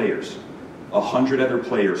 other players,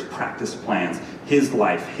 practice plans, his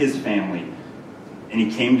life, his family, and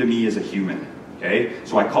he came to me as a human, okay?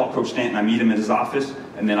 So I call Coach Stanton, I meet him at his office,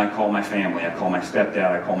 and then I call my family. I call my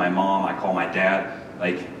stepdad, I call my mom, I call my dad.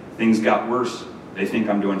 Like, things got worse. They think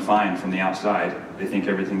I'm doing fine from the outside. They think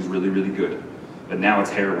everything's really, really good. But now it's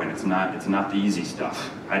heroin. It's not the easy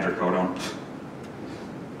stuff. Hydrocodone.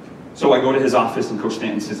 So I go to his office, and Coach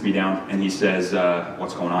Stanton sits me down, and he says,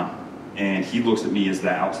 what's going on? And he looks at me as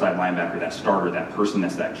that outside linebacker, that starter, that person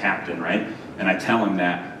that's that captain, right? And I tell him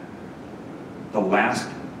that the last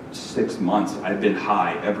 6 months, I've been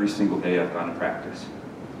high every single day I've gone to practice.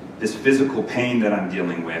 This physical pain that I'm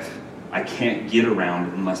dealing with, I can't get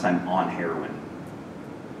around unless I'm on heroin.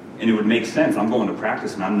 And it would make sense. I'm going to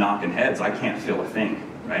practice and I'm knocking heads. I can't feel a thing,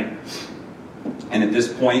 right? And at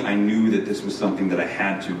this point, I knew that this was something that I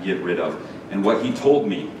had to get rid of. And what he told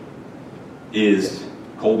me is,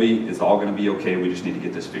 Colby, it's all going to be okay. We just need to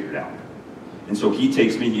get this figured out. And so he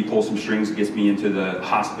takes me, he pulls some strings, gets me into the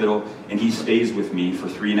hospital, and he stays with me for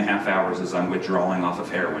 3.5 hours as I'm withdrawing off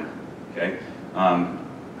of heroin, okay?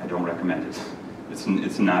 I don't recommend it.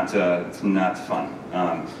 It's not fun.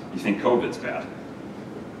 You think COVID's bad.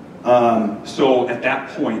 So at that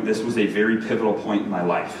point, this was a very pivotal point in my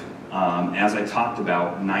life. As I talked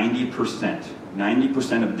about,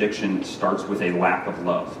 90% of addiction starts with a lack of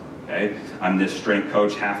love. Okay? I'm this strength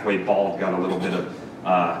coach, halfway bald, got a little bit of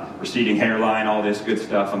receding hairline, all this good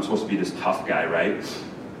stuff. I'm supposed to be this tough guy, right?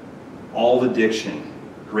 All addiction,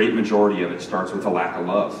 great majority of it starts with a lack of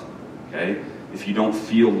love. Okay? If you don't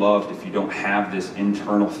feel loved, if you don't have this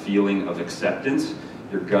internal feeling of acceptance,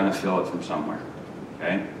 you're gonna feel it from somewhere.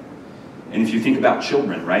 Okay? And if you think about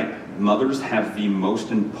children, right? Mothers have the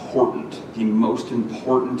most important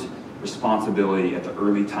responsibility at the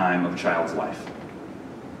early time of a child's life.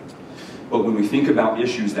 But when we think about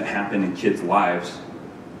issues that happen in kids' lives,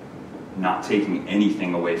 not taking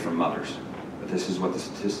anything away from mothers, but this is what the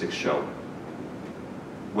statistics show.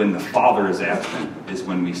 When the father is absent is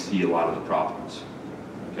when we see a lot of the problems.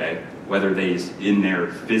 Okay? Whether he's in there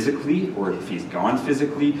physically, or if he's gone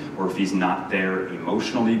physically, or if he's not there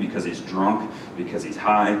emotionally because he's drunk, because he's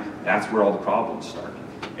high, that's where all the problems start.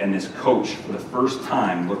 And this coach, for the first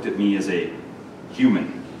time, looked at me as a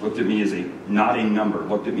human, looked at me as not a number,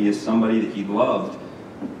 looked at me as somebody that he loved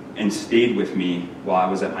and stayed with me while I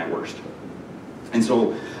was at my worst. And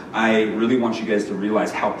so I really want you guys to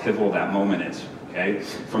realize how pivotal that moment is. Okay?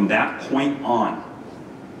 From that point on,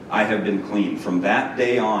 I have been clean. From that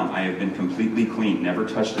day on, I have been completely clean, never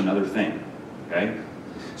touched another thing. Okay?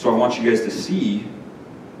 So I want you guys to see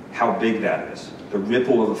how big that is. The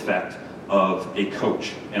ripple of effect of a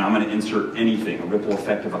coach, and I'm going to insert anything, a ripple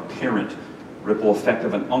effect of a parent, ripple effect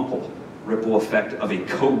of an uncle, ripple effect of a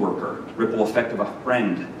coworker, ripple effect of a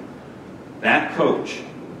friend. That coach,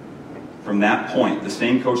 from that point, the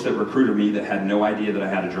same coach that recruited me that had no idea that I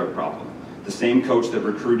had a drug problem, the same coach that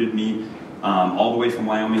recruited me all the way from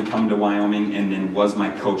Wyoming, come to Wyoming, and then was my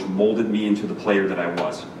coach, molded me into the player that I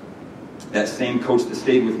was. That same coach that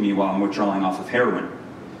stayed with me while I'm withdrawing off of heroin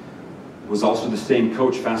was also the same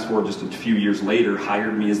coach, fast forward just a few years later,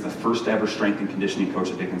 hired me as the first ever strength and conditioning coach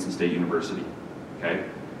at Dickinson State University. Okay?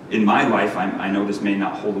 In my life, I know this may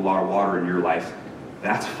not hold a lot of water in your life,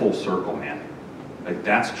 that's full circle, man. Like,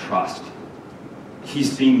 that's trust. He's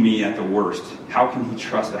seen me at the worst. How can he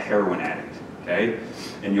trust a heroin addict? Okay?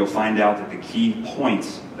 And you'll find out that the key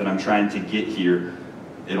points that I'm trying to get here,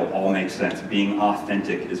 it'll all make sense. Being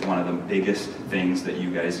authentic is one of the biggest things that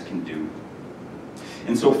you guys can do.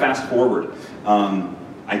 And so fast forward,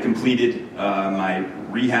 I completed my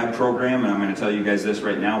rehab program, and I'm going to tell you guys this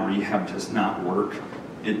right now, rehab does not work.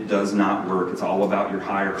 It does not work. It's all about your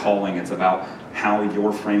higher calling. It's about how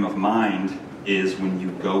your frame of mind is when you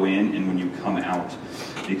go in and when you come out.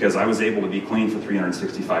 Because I was able to be clean for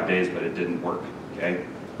 365 days, but it didn't work, okay?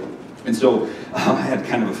 And so I had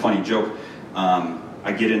kind of a funny joke.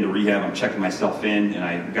 I get into rehab, I'm checking myself in, and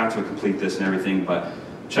I got to complete this and everything, but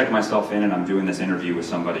checking myself in and I'm doing this interview with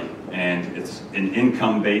somebody. And it's an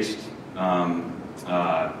income-based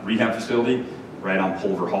rehab facility right on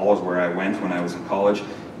Pulver Hall is where I went when I was in college.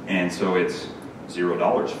 And so it's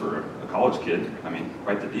 $0 for a college kid. I mean,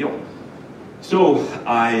 quite the deal. So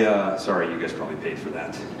sorry, you guys probably paid for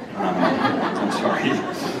that. I'm sorry.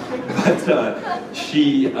 But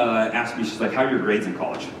she asked me, she's like, how are your grades in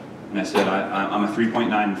college? And I said, I'm a 3.9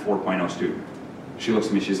 and 4.0 student. She looks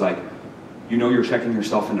at me, she's like, you know you're checking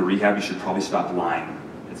yourself into rehab, you should probably stop lying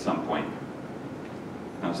at some point.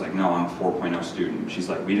 And I was like, no, I'm a 4.0 student. She's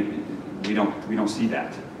like, we don't see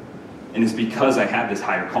that. And it's because I had this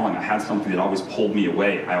higher calling. I had something that always pulled me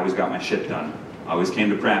away. I always got my shit done. I always came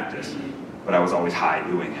to practice, but I was always high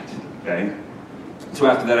doing it, okay? So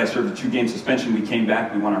after that, I served a 2-game suspension. We came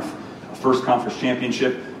back, we won our first conference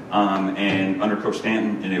championship, and under Coach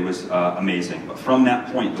Stanton, and it was amazing. But from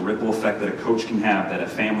that point, the ripple effect that a coach can have, that a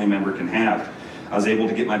family member can have, I was able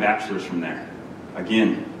to get my bachelor's from there.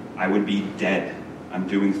 Again, I would be dead. I'm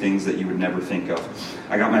doing things that you would never think of.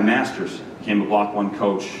 I got my master's, became a Block 1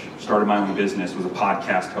 coach, started my own business, was a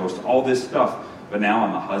podcast host, all this stuff. But now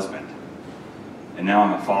I'm a husband, and now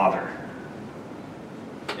I'm a father,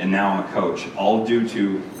 and now I'm a coach, all due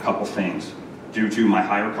to a couple things. Due to my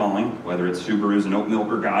higher calling, whether it's Subarus and oat milk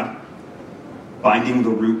or God, finding the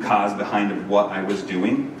root cause behind of what I was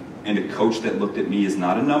doing, and a coach that looked at me as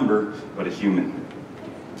not a number, but a human.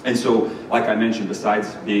 And so, like I mentioned,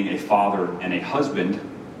 besides being a father and a husband,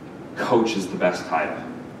 coach is the best title,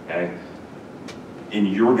 okay? In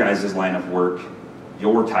your guys' line of work,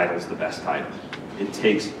 your title is the best title. It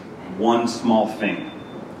takes one small thing,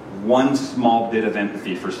 one small bit of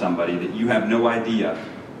empathy for somebody that you have no idea.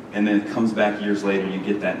 And then it comes back years later, you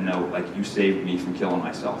get that note, like, you saved me from killing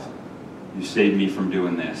myself. You saved me from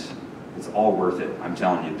doing this. It's all worth it. I'm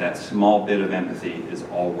telling you, that small bit of empathy is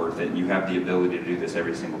all worth it. And you have the ability to do this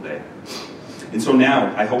every single day. And so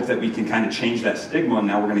now, I hope that we can kind of change that stigma. And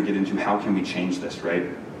now we're going to get into how can we change this, right?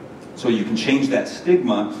 So you can change that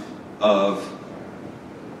stigma of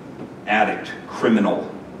addict,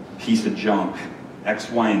 criminal, piece of junk,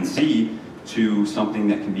 X, Y, and Z, to something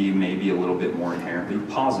that can be maybe a little bit more inherently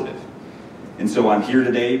positive. And so I'm here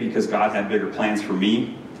today because God had bigger plans for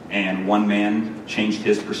me, and one man changed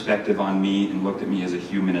his perspective on me and looked at me as a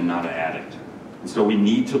human and not an addict. And so we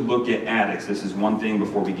need to look at addicts. This is one thing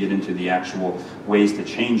before we get into the actual ways to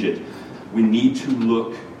change it. We need to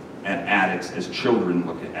look at addicts as children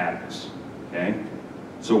look at addicts, okay?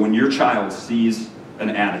 So when your child sees an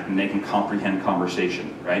addict and they can comprehend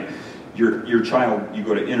conversation, right? Your child, you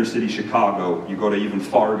go to inner city Chicago, you go to even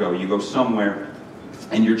Fargo, you go somewhere,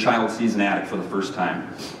 and your child sees an addict for the first time.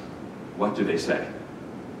 What do they say?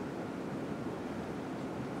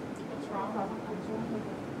 What's wrong?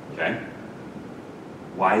 Okay?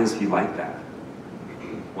 Why is he like that?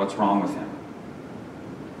 What's wrong with him?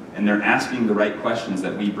 And they're asking the right questions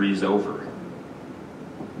that we breeze over.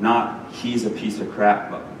 Not, he's a piece of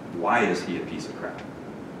crap, but why is he a piece of crap?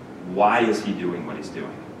 Why is he doing what he's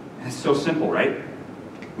doing? It's so simple, right?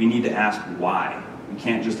 We need to ask why. We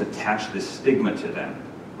can't just attach this stigma to them.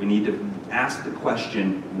 We need to ask the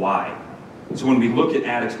question, why? So when we look at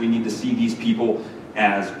addicts, we need to see these people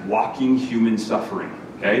as walking human suffering,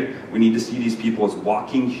 okay? We need to see these people as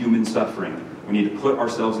walking human suffering. We need to put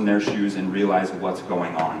ourselves in their shoes and realize what's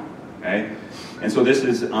going on. Okay? And so this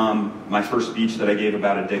is my first speech that I gave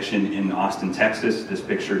about addiction in Austin, Texas. This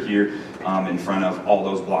picture here in front of all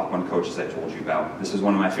those Block 1 coaches I told you about. This is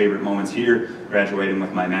one of my favorite moments here, graduating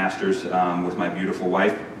with my master's with my beautiful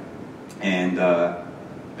wife. And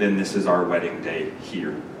then this is our wedding day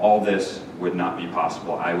here. All this would not be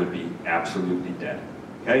possible. I would be absolutely dead.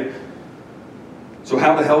 Okay? So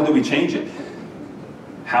how the hell do we change it?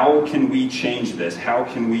 How can we change this? How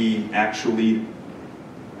can we actually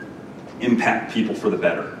impact people for the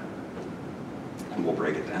better? And we'll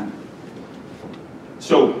break it down.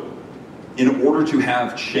 So, in order to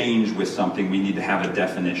have change with something, we need to have a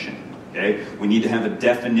definition. Okay? We need to have a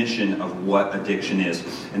definition of what addiction is.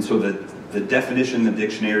 And so the definition in the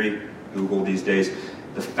dictionary, Google these days,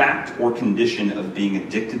 the fact or condition of being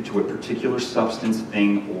addicted to a particular substance,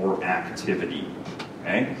 thing, or activity.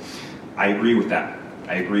 Okay? I agree with that.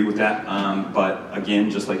 But again,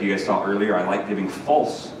 just like you guys saw earlier, I like giving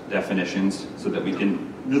false definitions so that we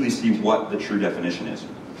can really see what the true definition is.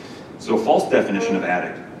 So, false definition of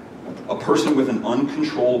addict: a person with an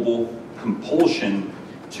uncontrollable compulsion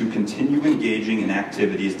to continue engaging in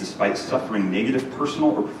activities despite suffering negative personal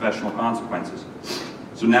or professional consequences.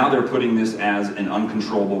 So now they're putting this as an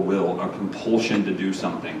uncontrollable will, a compulsion to do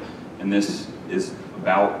something. And this is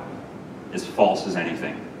about as false as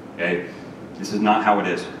anything. Okay? This is not how it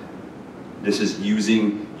is. This is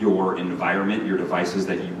using your environment, your devices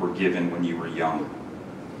that you were given when you were young.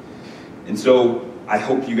 And so I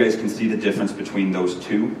hope you guys can see the difference between those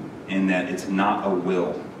two, in that it's not a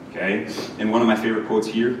will. Okay? And one of my favorite quotes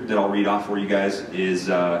here that I'll read off for you guys is,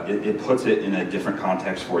 it puts it in a different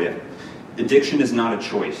context for you. Addiction is not a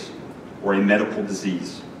choice or a medical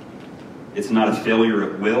disease. It's not a failure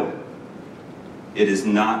of will. It is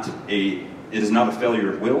not a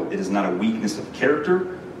failure of will. It is not a weakness of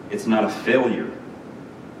character. It's not a failure.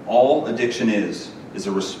 All addiction is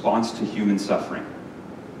a response to human suffering.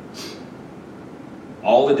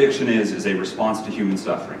 All addiction is a response to human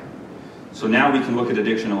suffering. So now we can look at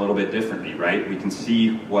addiction a little bit differently, right? We can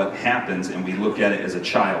see what happens and we look at it as a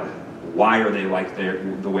child. Why are they like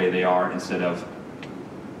the way they are, instead of,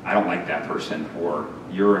 I don't like that person, or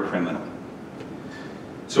you're a criminal.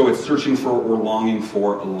 So it's searching for or longing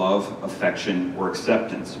for a love, affection, or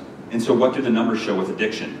acceptance. And so what do the numbers show with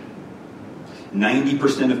addiction?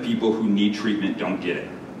 90% of people who need treatment don't get it.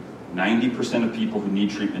 90% of people who need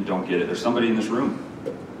treatment don't get it. There's somebody in this room.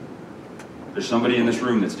 There's somebody in this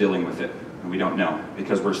room that's dealing with it, and we don't know,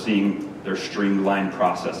 because we're seeing their streamlined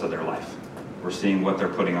process of their life. We're seeing what they're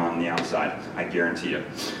putting on the outside, I guarantee you.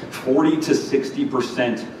 40 to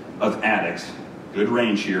 60% of addicts, good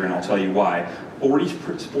range here, and I'll tell you why, 40 to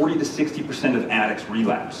 60% of addicts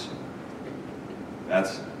relapse.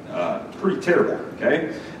 That's pretty terrible,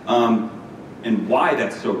 okay? And why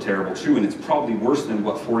that's so terrible too, and it's probably worse than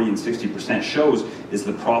what 40 and 60% shows, is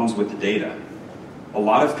the problems with the data. A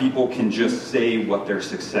lot of people can just say what their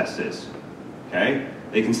success is, okay?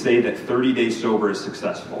 They can say that 30 days sober is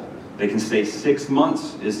successful. They can say 6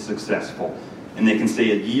 months is successful. And they can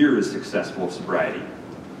say a year is successful of sobriety.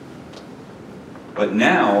 But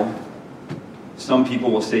now, some people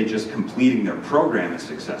will say just completing their program is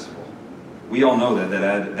successful. We all know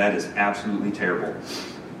that is absolutely terrible.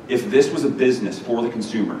 If this was a business for the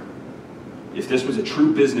consumer, if this was a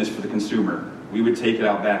true business for the consumer, we would take it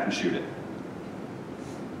out back and shoot it.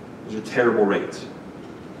 Those are terrible rates.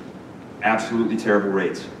 Absolutely terrible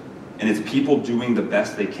rates. And it's people doing the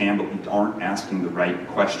best they can, but we aren't asking the right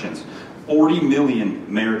questions. 40 million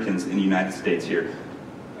Americans in the United States here.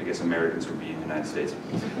 I guess Americans would be in the United States.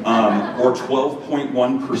 Or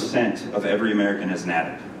 12.1% of every American is an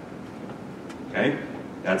addict. Okay?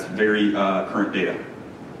 That's very current data.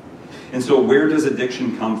 And so where does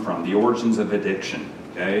addiction come from? The origins of addiction.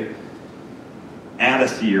 Okay?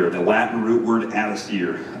 Addicere, the Latin root word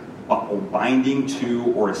addicere, binding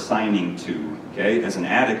to or assigning to. Okay? As an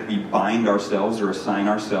addict, we bind ourselves or assign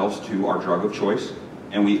ourselves to our drug of choice,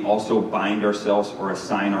 and we also bind ourselves or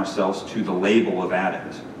assign ourselves to the label of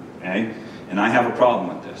addict. Okay? And I have a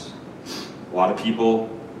problem with this. A lot of people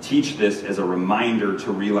teach this as a reminder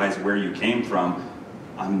to realize where you came from.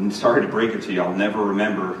 I'm sorry to break it to you, I'll never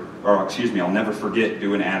forget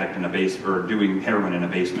doing doing heroin in a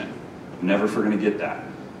basement. I'm never going to get that.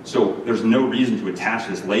 So there's no reason to attach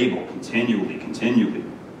this label continually.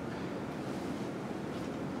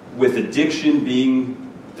 With addiction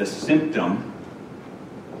being the symptom,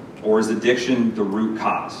 or is addiction the root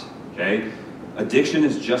cause? Okay? Addiction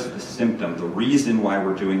is just the symptom. The reason why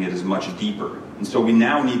we're doing it is much deeper. And so we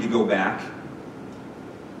now need to go back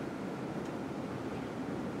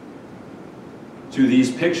to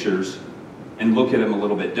these pictures and look at them a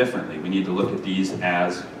little bit differently. We need to look at these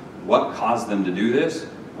as what caused them to do this?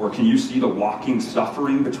 Or can you see the walking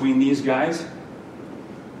suffering between these guys?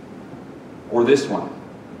 Or this one,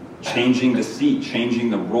 changing the seat, changing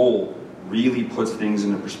the role, really puts things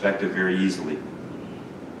into perspective very easily.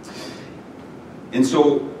 And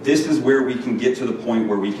so this is where we can get to the point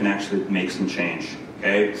where we can actually make some change,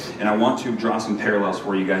 okay? And I want to draw some parallels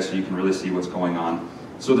for you guys so you can really see what's going on.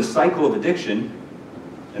 So the cycle of addiction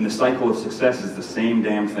and the cycle of success is the same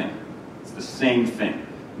damn thing. It's the same thing.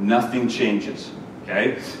 Nothing changes,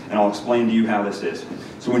 okay? And I'll explain to you how this is.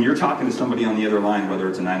 So when you're talking to somebody on the other line, whether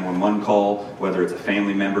it's a 911 call, whether it's a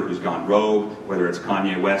family member who's gone rogue, whether it's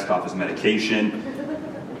Kanye West off his medication,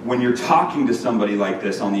 when you're talking to somebody like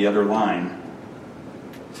this on the other line,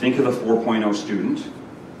 think of the 4.0 student.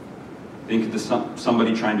 Think of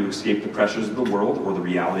somebody trying to escape the pressures of the world or the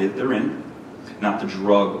reality that they're in, not the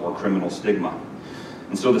drug or criminal stigma.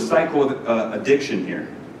 And so the cycle of addiction here,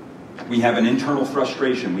 we have an internal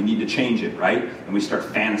frustration. We need to change it, right? And we start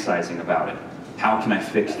fantasizing about it. How can I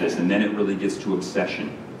fix this? And then it really gets to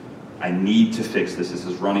obsession. I need to fix this. This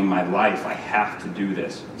is running my life. I have to do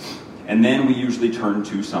this. And then we usually turn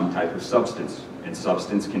to some type of substance. And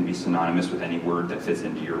substance can be synonymous with any word that fits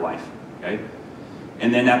into your life, okay?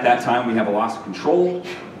 And then at that time, we have a loss of control.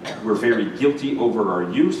 We're very guilty over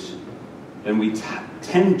our use. And we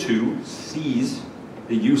tend to seize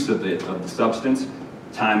the use of the substance.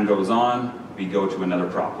 Time goes on, we go to another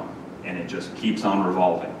problem. And it just keeps on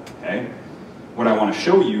revolving, okay? What I want to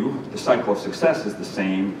show you, the cycle of success, is the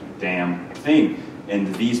same damn thing.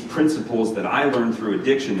 And these principles that I learned through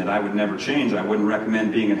addiction that I would never change, I wouldn't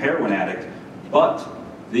recommend being a heroin addict, but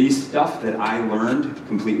these stuff that I learned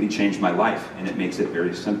completely changed my life, and it makes it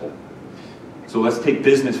very simple. So let's take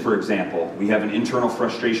business, for example. We have an internal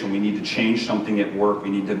frustration. We need to change something at work. We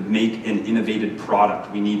need to make an innovative product.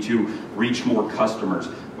 We need to reach more customers.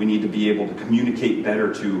 We need to be able to communicate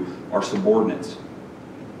better to our subordinates.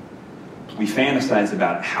 We fantasize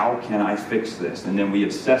about it. How can I fix this? And then we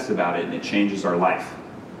obsess about it, and it changes our life.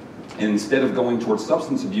 And instead of going towards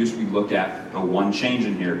substance abuse, we look at one change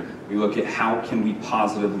in here. We look at how can we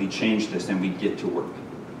positively change this, and we get to work.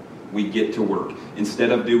 We get to work.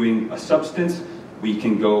 Instead of doing a substance, we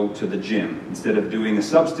can go to the gym. Instead of doing a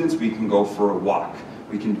substance, we can go for a walk.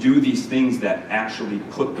 We can do these things that actually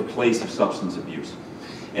put the place of substance abuse.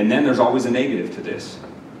 And then there's always a negative to this.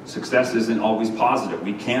 Success isn't always positive.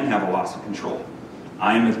 We can have a loss of control.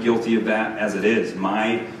 I am as guilty of that as it is.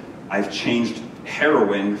 I've changed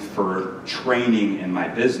heroin for training in my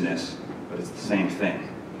business, but it's the same thing,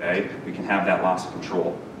 okay? We can have that loss of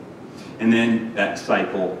control. And then that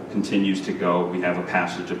cycle continues to go. We have a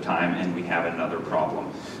passage of time, and we have another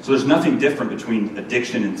problem. So there's nothing different between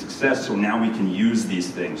addiction and success, so now we can use these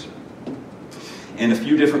things. And a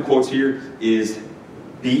few different quotes here is,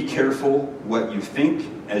 be careful what you think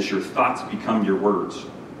as your thoughts become your words.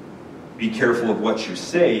 Be careful of what you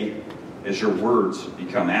say as your words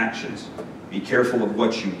become actions. Be careful of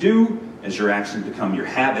what you do as your actions become your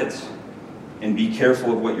habits. And be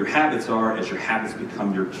careful of what your habits are as your habits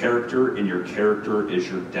become your character, and your character is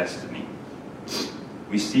your destiny.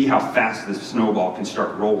 We see how fast this snowball can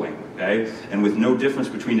start rolling, okay? And with no difference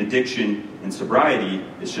between addiction and sobriety,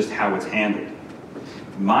 it's just how it's handled.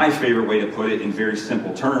 My favorite way to put it in very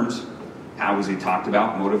simple terms, how as he talked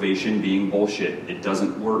about motivation being bullshit. It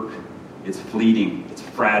doesn't work. It's fleeting. It's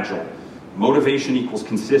fragile. Motivation equals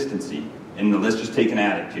consistency. And let's just take an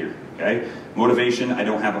addict here, okay? Motivation, I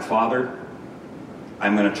don't have a father.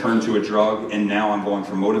 I'm going to turn to a drug, and now I'm going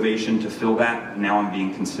for motivation to fill that. Now I'm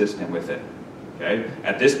being consistent with it, okay?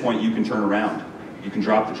 At this point, you can turn around. You can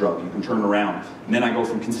drop the drug. You can turn around. And then I go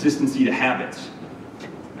from consistency to habits.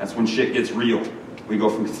 That's when shit gets real. We go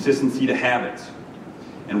from consistency to habits.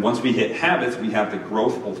 And once we hit habits, we have the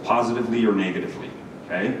growth both positively or negatively,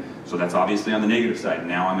 okay? So that's obviously on the negative side.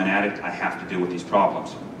 Now I'm an addict. I have to deal with these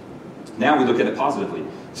problems. Now we look at it positively.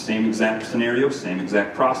 Same exact scenario, same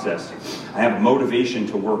exact process. I have motivation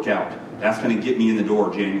to work out. That's going to get me in the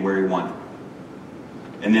door January 1.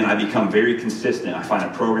 And then I become very consistent. I find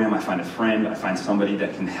a program, I find a friend, I find somebody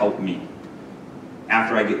that can help me.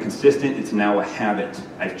 After I get consistent, it's now a habit.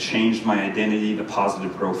 I've changed my identity, the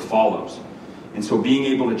positive growth follows. And so being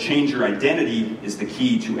able to change your identity is the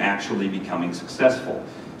key to actually becoming successful.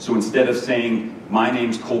 So instead of saying, my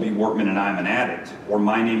name's Colby Wortman and I'm an addict, or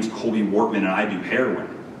my name's Colby Wortman and I do heroin.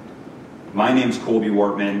 My name's Colby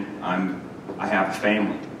Wortman, I have a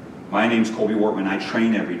family. My name's Colby Wortman, I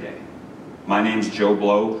train every day. My name's Joe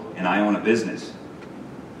Blow and I own a business.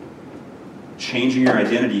 Changing your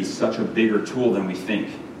identity is such a bigger tool than we think,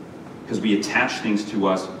 because we attach things to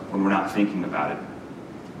us when we're not thinking about it.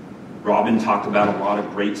 Robin talked about a lot of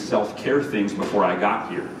great self-care things before I got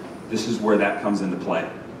here. This is where that comes into play.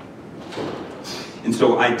 And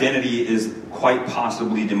so identity is quite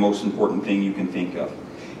possibly the most important thing you can think of.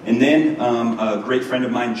 And then a great friend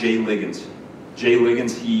of mine, Jay Liggins. Jay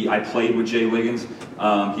Liggins, I played with Jay Liggins.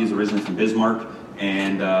 He's originally from Bismarck,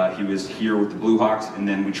 and he was here with the Blue Hawks, and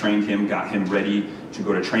then we trained him, got him ready to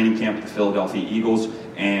go to training camp at the Philadelphia Eagles,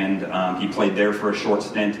 and he played there for a short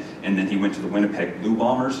stint, and then he went to the Winnipeg Blue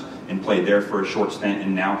Bombers and played there for a short stint,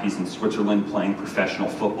 and now he's in Switzerland playing professional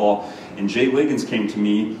football. And Jay Liggins came to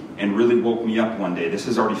me and really woke me up one day. This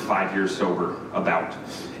is already 5 years sober about.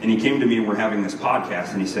 And he came to me and we're having this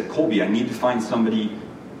podcast, and he said, Colby, I need to find somebody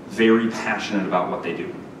very passionate about what they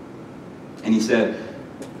do. And he said,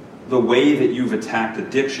 the way that you've attacked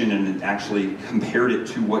addiction and actually compared it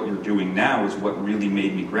to what you're doing now is what really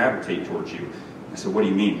made me gravitate towards you. I said, what do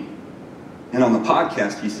you mean? And on the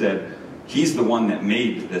podcast, he said, he's the one that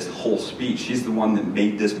made this whole speech. He's the one that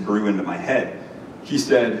made this brew into my head. He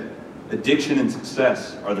said, addiction and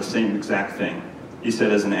success are the same exact thing. He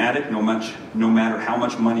said, as an addict, no matter how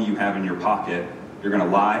much money you have in your pocket, you're going to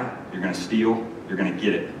lie, you're going to steal, you're going to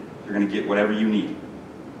get it. You're going to get whatever you need.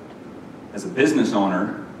 As a business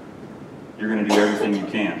owner, you're going to do everything you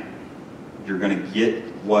can. You're going to get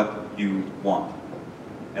what you want.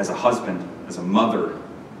 As a husband, as a mother,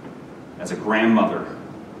 as a grandmother,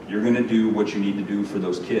 you're going to do what you need to do for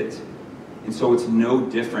those kids. And so it's no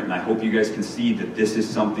different, and I hope you guys can see that this is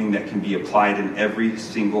something that can be applied in every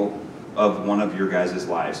single of one of your guys'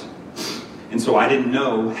 lives. And so I didn't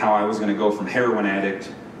know how I was going to go from heroin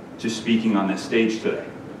addict to speaking on this stage today.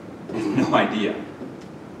 I had no idea.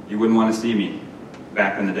 You wouldn't want to see me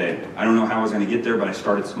back in the day. I don't know how I was going to get there, but I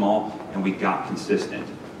started small and we got consistent.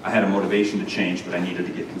 I had a motivation to change, but I needed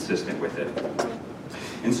to get consistent with it.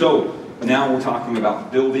 And so now we're talking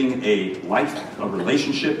about building a life, a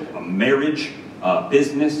relationship, a marriage, a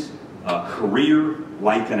business, a career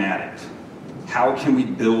like an addict. How can we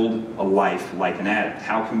build a life like an addict?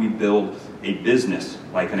 How can we build a business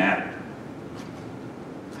like an addict?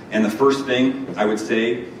 And the first thing I would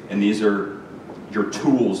say, and these are your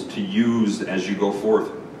tools to use as you go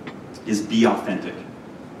forth, is be authentic.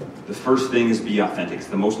 The first thing is be authentic. It's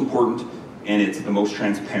the most important and it's the most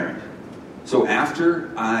transparent. So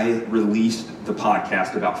after I released the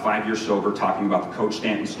podcast about 5 years sober, talking about the Coach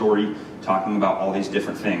Stanton story, talking about all these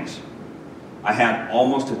different things, I had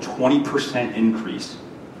almost a 20% increase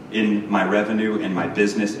in my revenue and my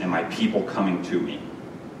business and my people coming to me.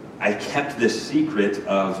 I kept this secret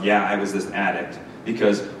of, I was this addict,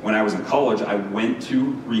 because when I was in college, I went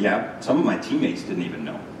to rehab. Some of my teammates didn't even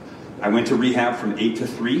know. I went to rehab from 8 to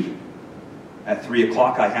 3. At 3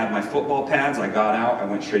 o'clock, I had my football pads. I got out. I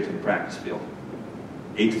went straight to the practice field.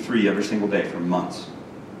 8 to 3 every single day for months.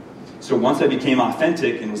 So once I became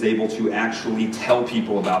authentic and was able to actually tell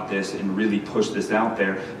people about this and really push this out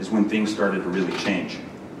there is when things started to really change.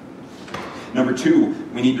 Number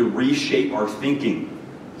 2, we need to reshape our thinking.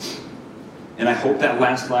 And I hope that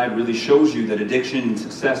last slide really shows you that addiction and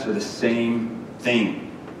success are the same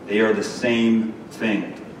thing. They are the same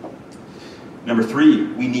thing. Number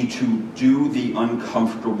 3, we need to do the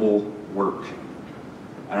uncomfortable work.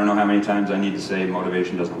 I don't know how many times I need to say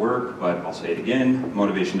motivation doesn't work, but I'll say it again.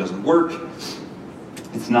 Motivation doesn't work.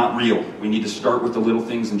 It's not real. We need to start with the little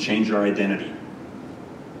things and change our identity.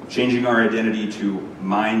 Changing our identity to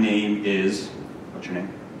my name is, what's your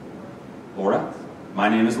name? Laura? My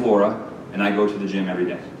name is Laura, and I go to the gym every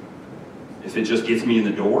day. If it just gets me in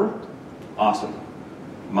the door, awesome.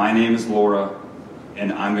 My name is Laura,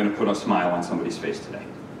 and I'm going to put a smile on somebody's face today.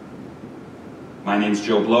 My name's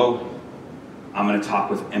Joe Blow. I'm going to talk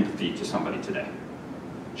with empathy to somebody today.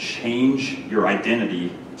 Change your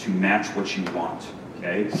identity to match what you want,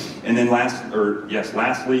 okay? And then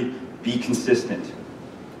lastly, be consistent.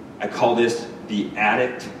 I call this the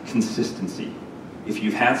addict consistency. If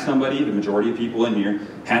you've had somebody, the majority of people in here,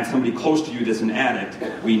 had somebody close to you that's an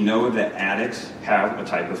addict, we know that addicts have a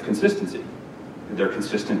type of consistency. They're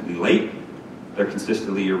consistently late, they're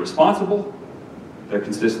consistently irresponsible, they're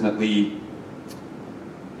consistently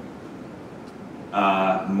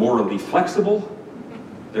morally flexible,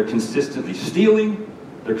 they're consistently stealing,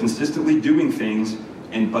 they're consistently doing things,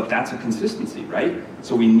 but that's a consistency, right?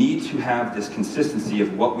 So we need to have this consistency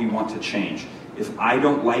of what we want to change. If I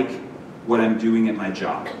don't like what I'm doing at my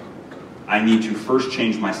job, I need to first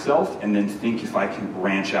change myself and then think if I can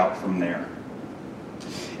branch out from there.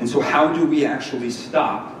 And so how do we actually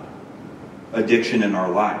stop addiction in our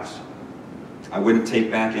lives? I wouldn't take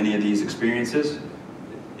back any of these experiences.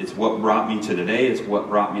 It's what brought me to today. It's what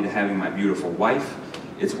brought me to having my beautiful wife.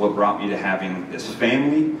 It's what brought me to having this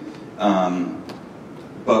family.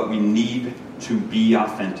 But we need to be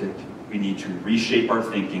authentic. We need to reshape our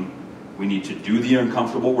thinking. We need to do the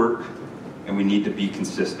uncomfortable work, and we need to be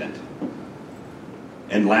consistent.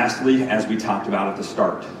 And lastly, as we talked about at the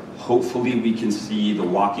start, hopefully we can see the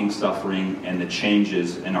walking suffering and the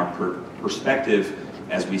changes in our perspective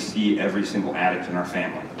as we see every single addict in our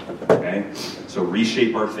family. Okay? So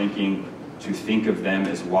reshape our thinking to think of them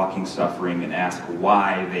as walking suffering and ask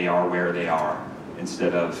why they are where they are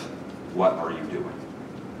instead of what are you doing.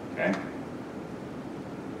 Okay?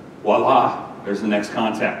 Voila, there's the next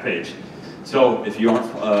contact page. So if you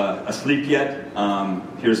aren't asleep yet,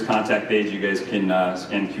 here's a contact page. You guys can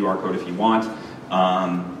scan the QR code if you want.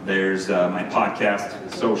 There's my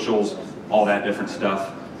podcast, socials, all that different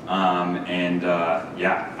stuff.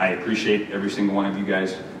 Yeah, I appreciate every single one of you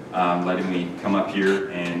guys letting me come up here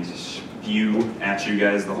and spew at you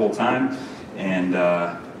guys the whole time. And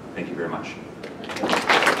thank you very much.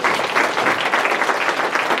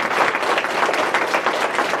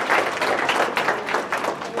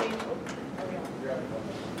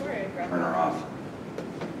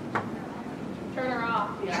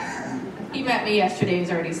 He met me yesterday, he's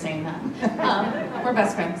already saying that. We're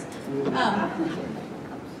best friends.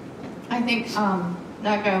 I think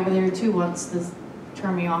that guy over there too wants to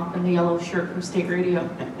turn me off in the yellow shirt from State Radio.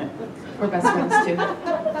 We're best friends too.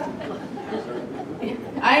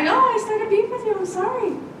 I know, I started beef with you, I'm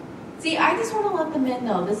sorry. See, I just want to let the men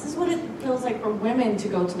know, this is what it feels like for women to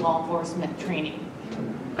go to law enforcement training.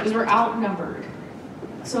 Because we're outnumbered.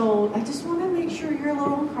 So I just want to make sure you're a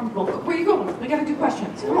little uncomfortable. Where you going? We got to do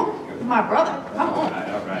questions. Come on. My brother. Come on.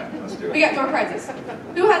 All right. Let's do it. We got door prizes.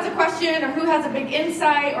 Who has a question or who has a big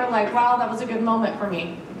insight or like, wow, that was a good moment for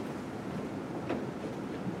me?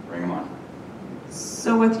 Bring them on.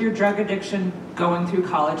 So with your drug addiction going through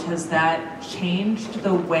college, has that changed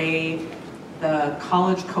the way the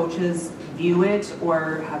college coaches view it,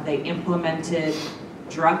 or have they implemented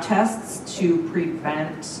drug tests to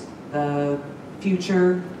prevent the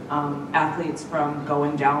future athletes from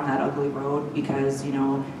going down that ugly road? Because, you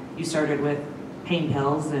know, you started with pain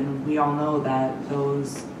pills, and we all know that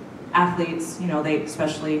those athletes, you know, they,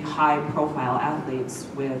 especially high profile athletes,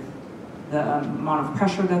 with the amount of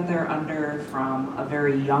pressure that they're under from a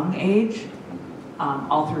very young age,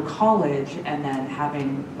 all through college, and then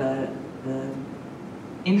having the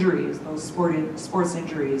injuries, those sports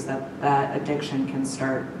injuries, that addiction can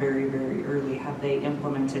start very, very early. Have they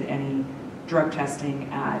implemented any drug testing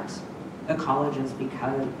at the colleges,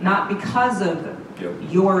 not because of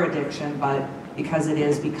your addiction, but because it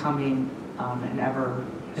is becoming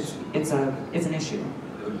it's an issue.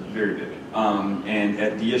 Very big. And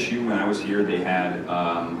at DSU, when I was here, they had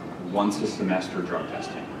once a semester drug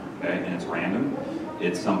testing. Okay, and it's random.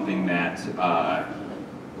 It's something that I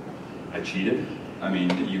cheated. I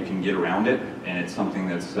mean, you can get around it, and it's something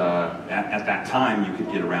that's at that time you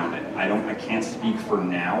could get around it. I can't speak for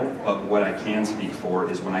now, but what I can speak for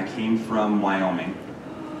is when I came from Wyoming,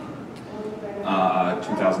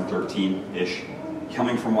 2013-ish,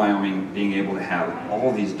 coming from Wyoming, being able to have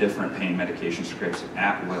all these different pain medication scripts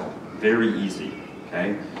at will, very easy.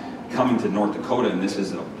 Okay, coming to North Dakota, and this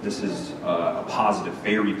is a positive,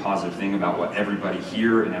 very positive thing about what everybody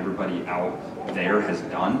here and everybody out there has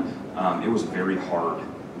done. It was very hard.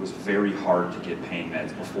 It was very hard to get pain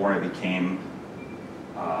meds before I became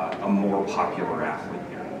a more popular athlete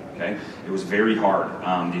here. Okay, it was very hard.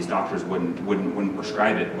 These doctors wouldn't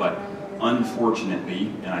prescribe it, but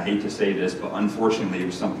unfortunately, and I hate to say this, but unfortunately, it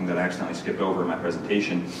was something that I accidentally skipped over in my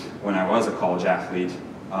presentation. When I was a college athlete,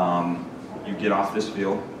 you get off this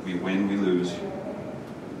field, we win, we lose.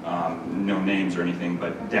 No names or anything,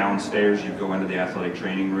 but downstairs you go into the athletic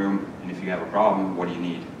training room, and if you have a problem, what do you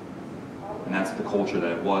need? And that's the culture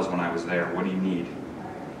that it was when I was there. What do you need?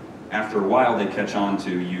 After a while, they catch on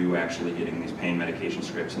to you actually getting these pain medication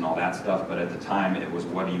scripts and all that stuff, but at the time, it was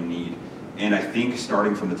what do you need? And I think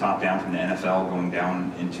starting from the top down, from the NFL, going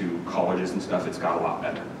down into colleges and stuff, it's got a lot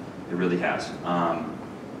better. It really has.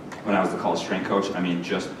 When I was the college strength coach, I mean,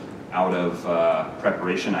 just out of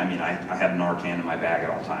preparation, I mean, I had Narcan in my bag at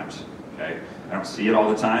all times. Okay, I don't see it all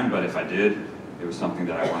the time, but if I did, it was something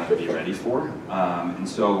that I wanted to be ready for. And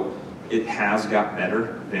so it has got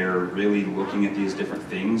better. They're really looking at these different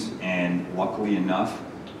things, and luckily enough,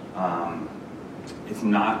 it's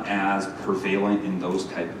not as prevalent in those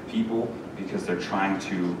type of people because they're trying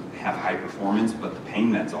to have high performance, but the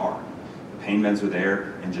pain meds are. The pain meds are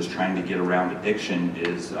there, and just trying to get around addiction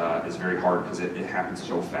is very hard because it happens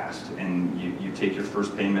so fast. And you take your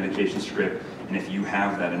first pain medication script, and if you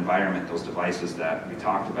have that environment, those devices that we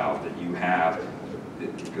talked about, that you have,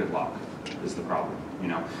 good luck is the problem. you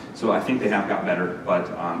know. So I think they have got better, but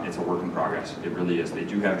it's a work in progress. It really is. They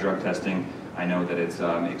do have drug testing. I know that it's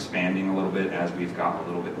expanding a little bit as we've got a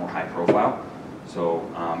little bit more high profile. So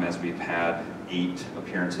as we've had 8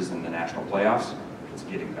 appearances in the national playoffs, it's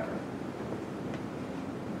getting better.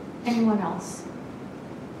 Anyone else?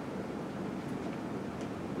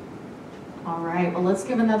 All right, well, let's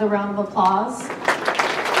give another round of applause. We're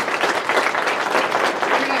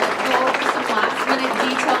going to go over some last minute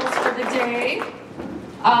details for the day.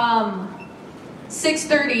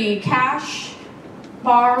 6:30, Cash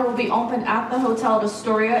Bar will be open at the Hotel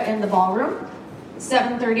Astoria in the ballroom.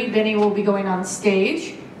 7:30, Benny will be going on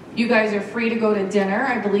stage. You guys are free to go to dinner.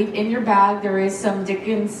 I believe in your bag there is some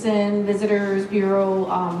Dickinson Visitors Bureau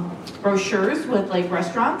brochures with like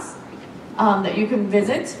restaurants that you can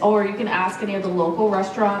visit, or you can ask any of the local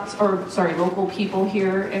restaurants, or sorry, local people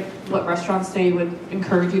here what restaurants they would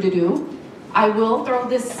encourage you to do. I will throw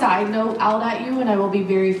this side note out at you, and I will be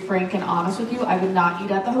very frank and honest with you. I would not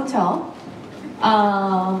eat at the hotel.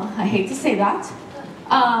 I hate to say that,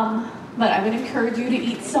 but I would encourage you to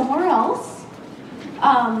eat somewhere else.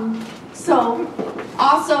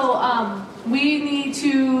 We need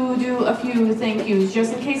to do a few thank yous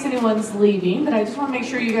just in case anyone's leaving, but I just want to make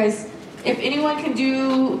sure you guys, if anyone can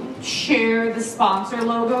share the sponsor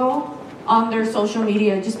logo on their social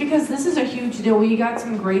media, just because this is a huge deal. We got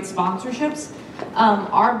some great sponsorships.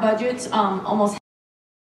 Our budget, almost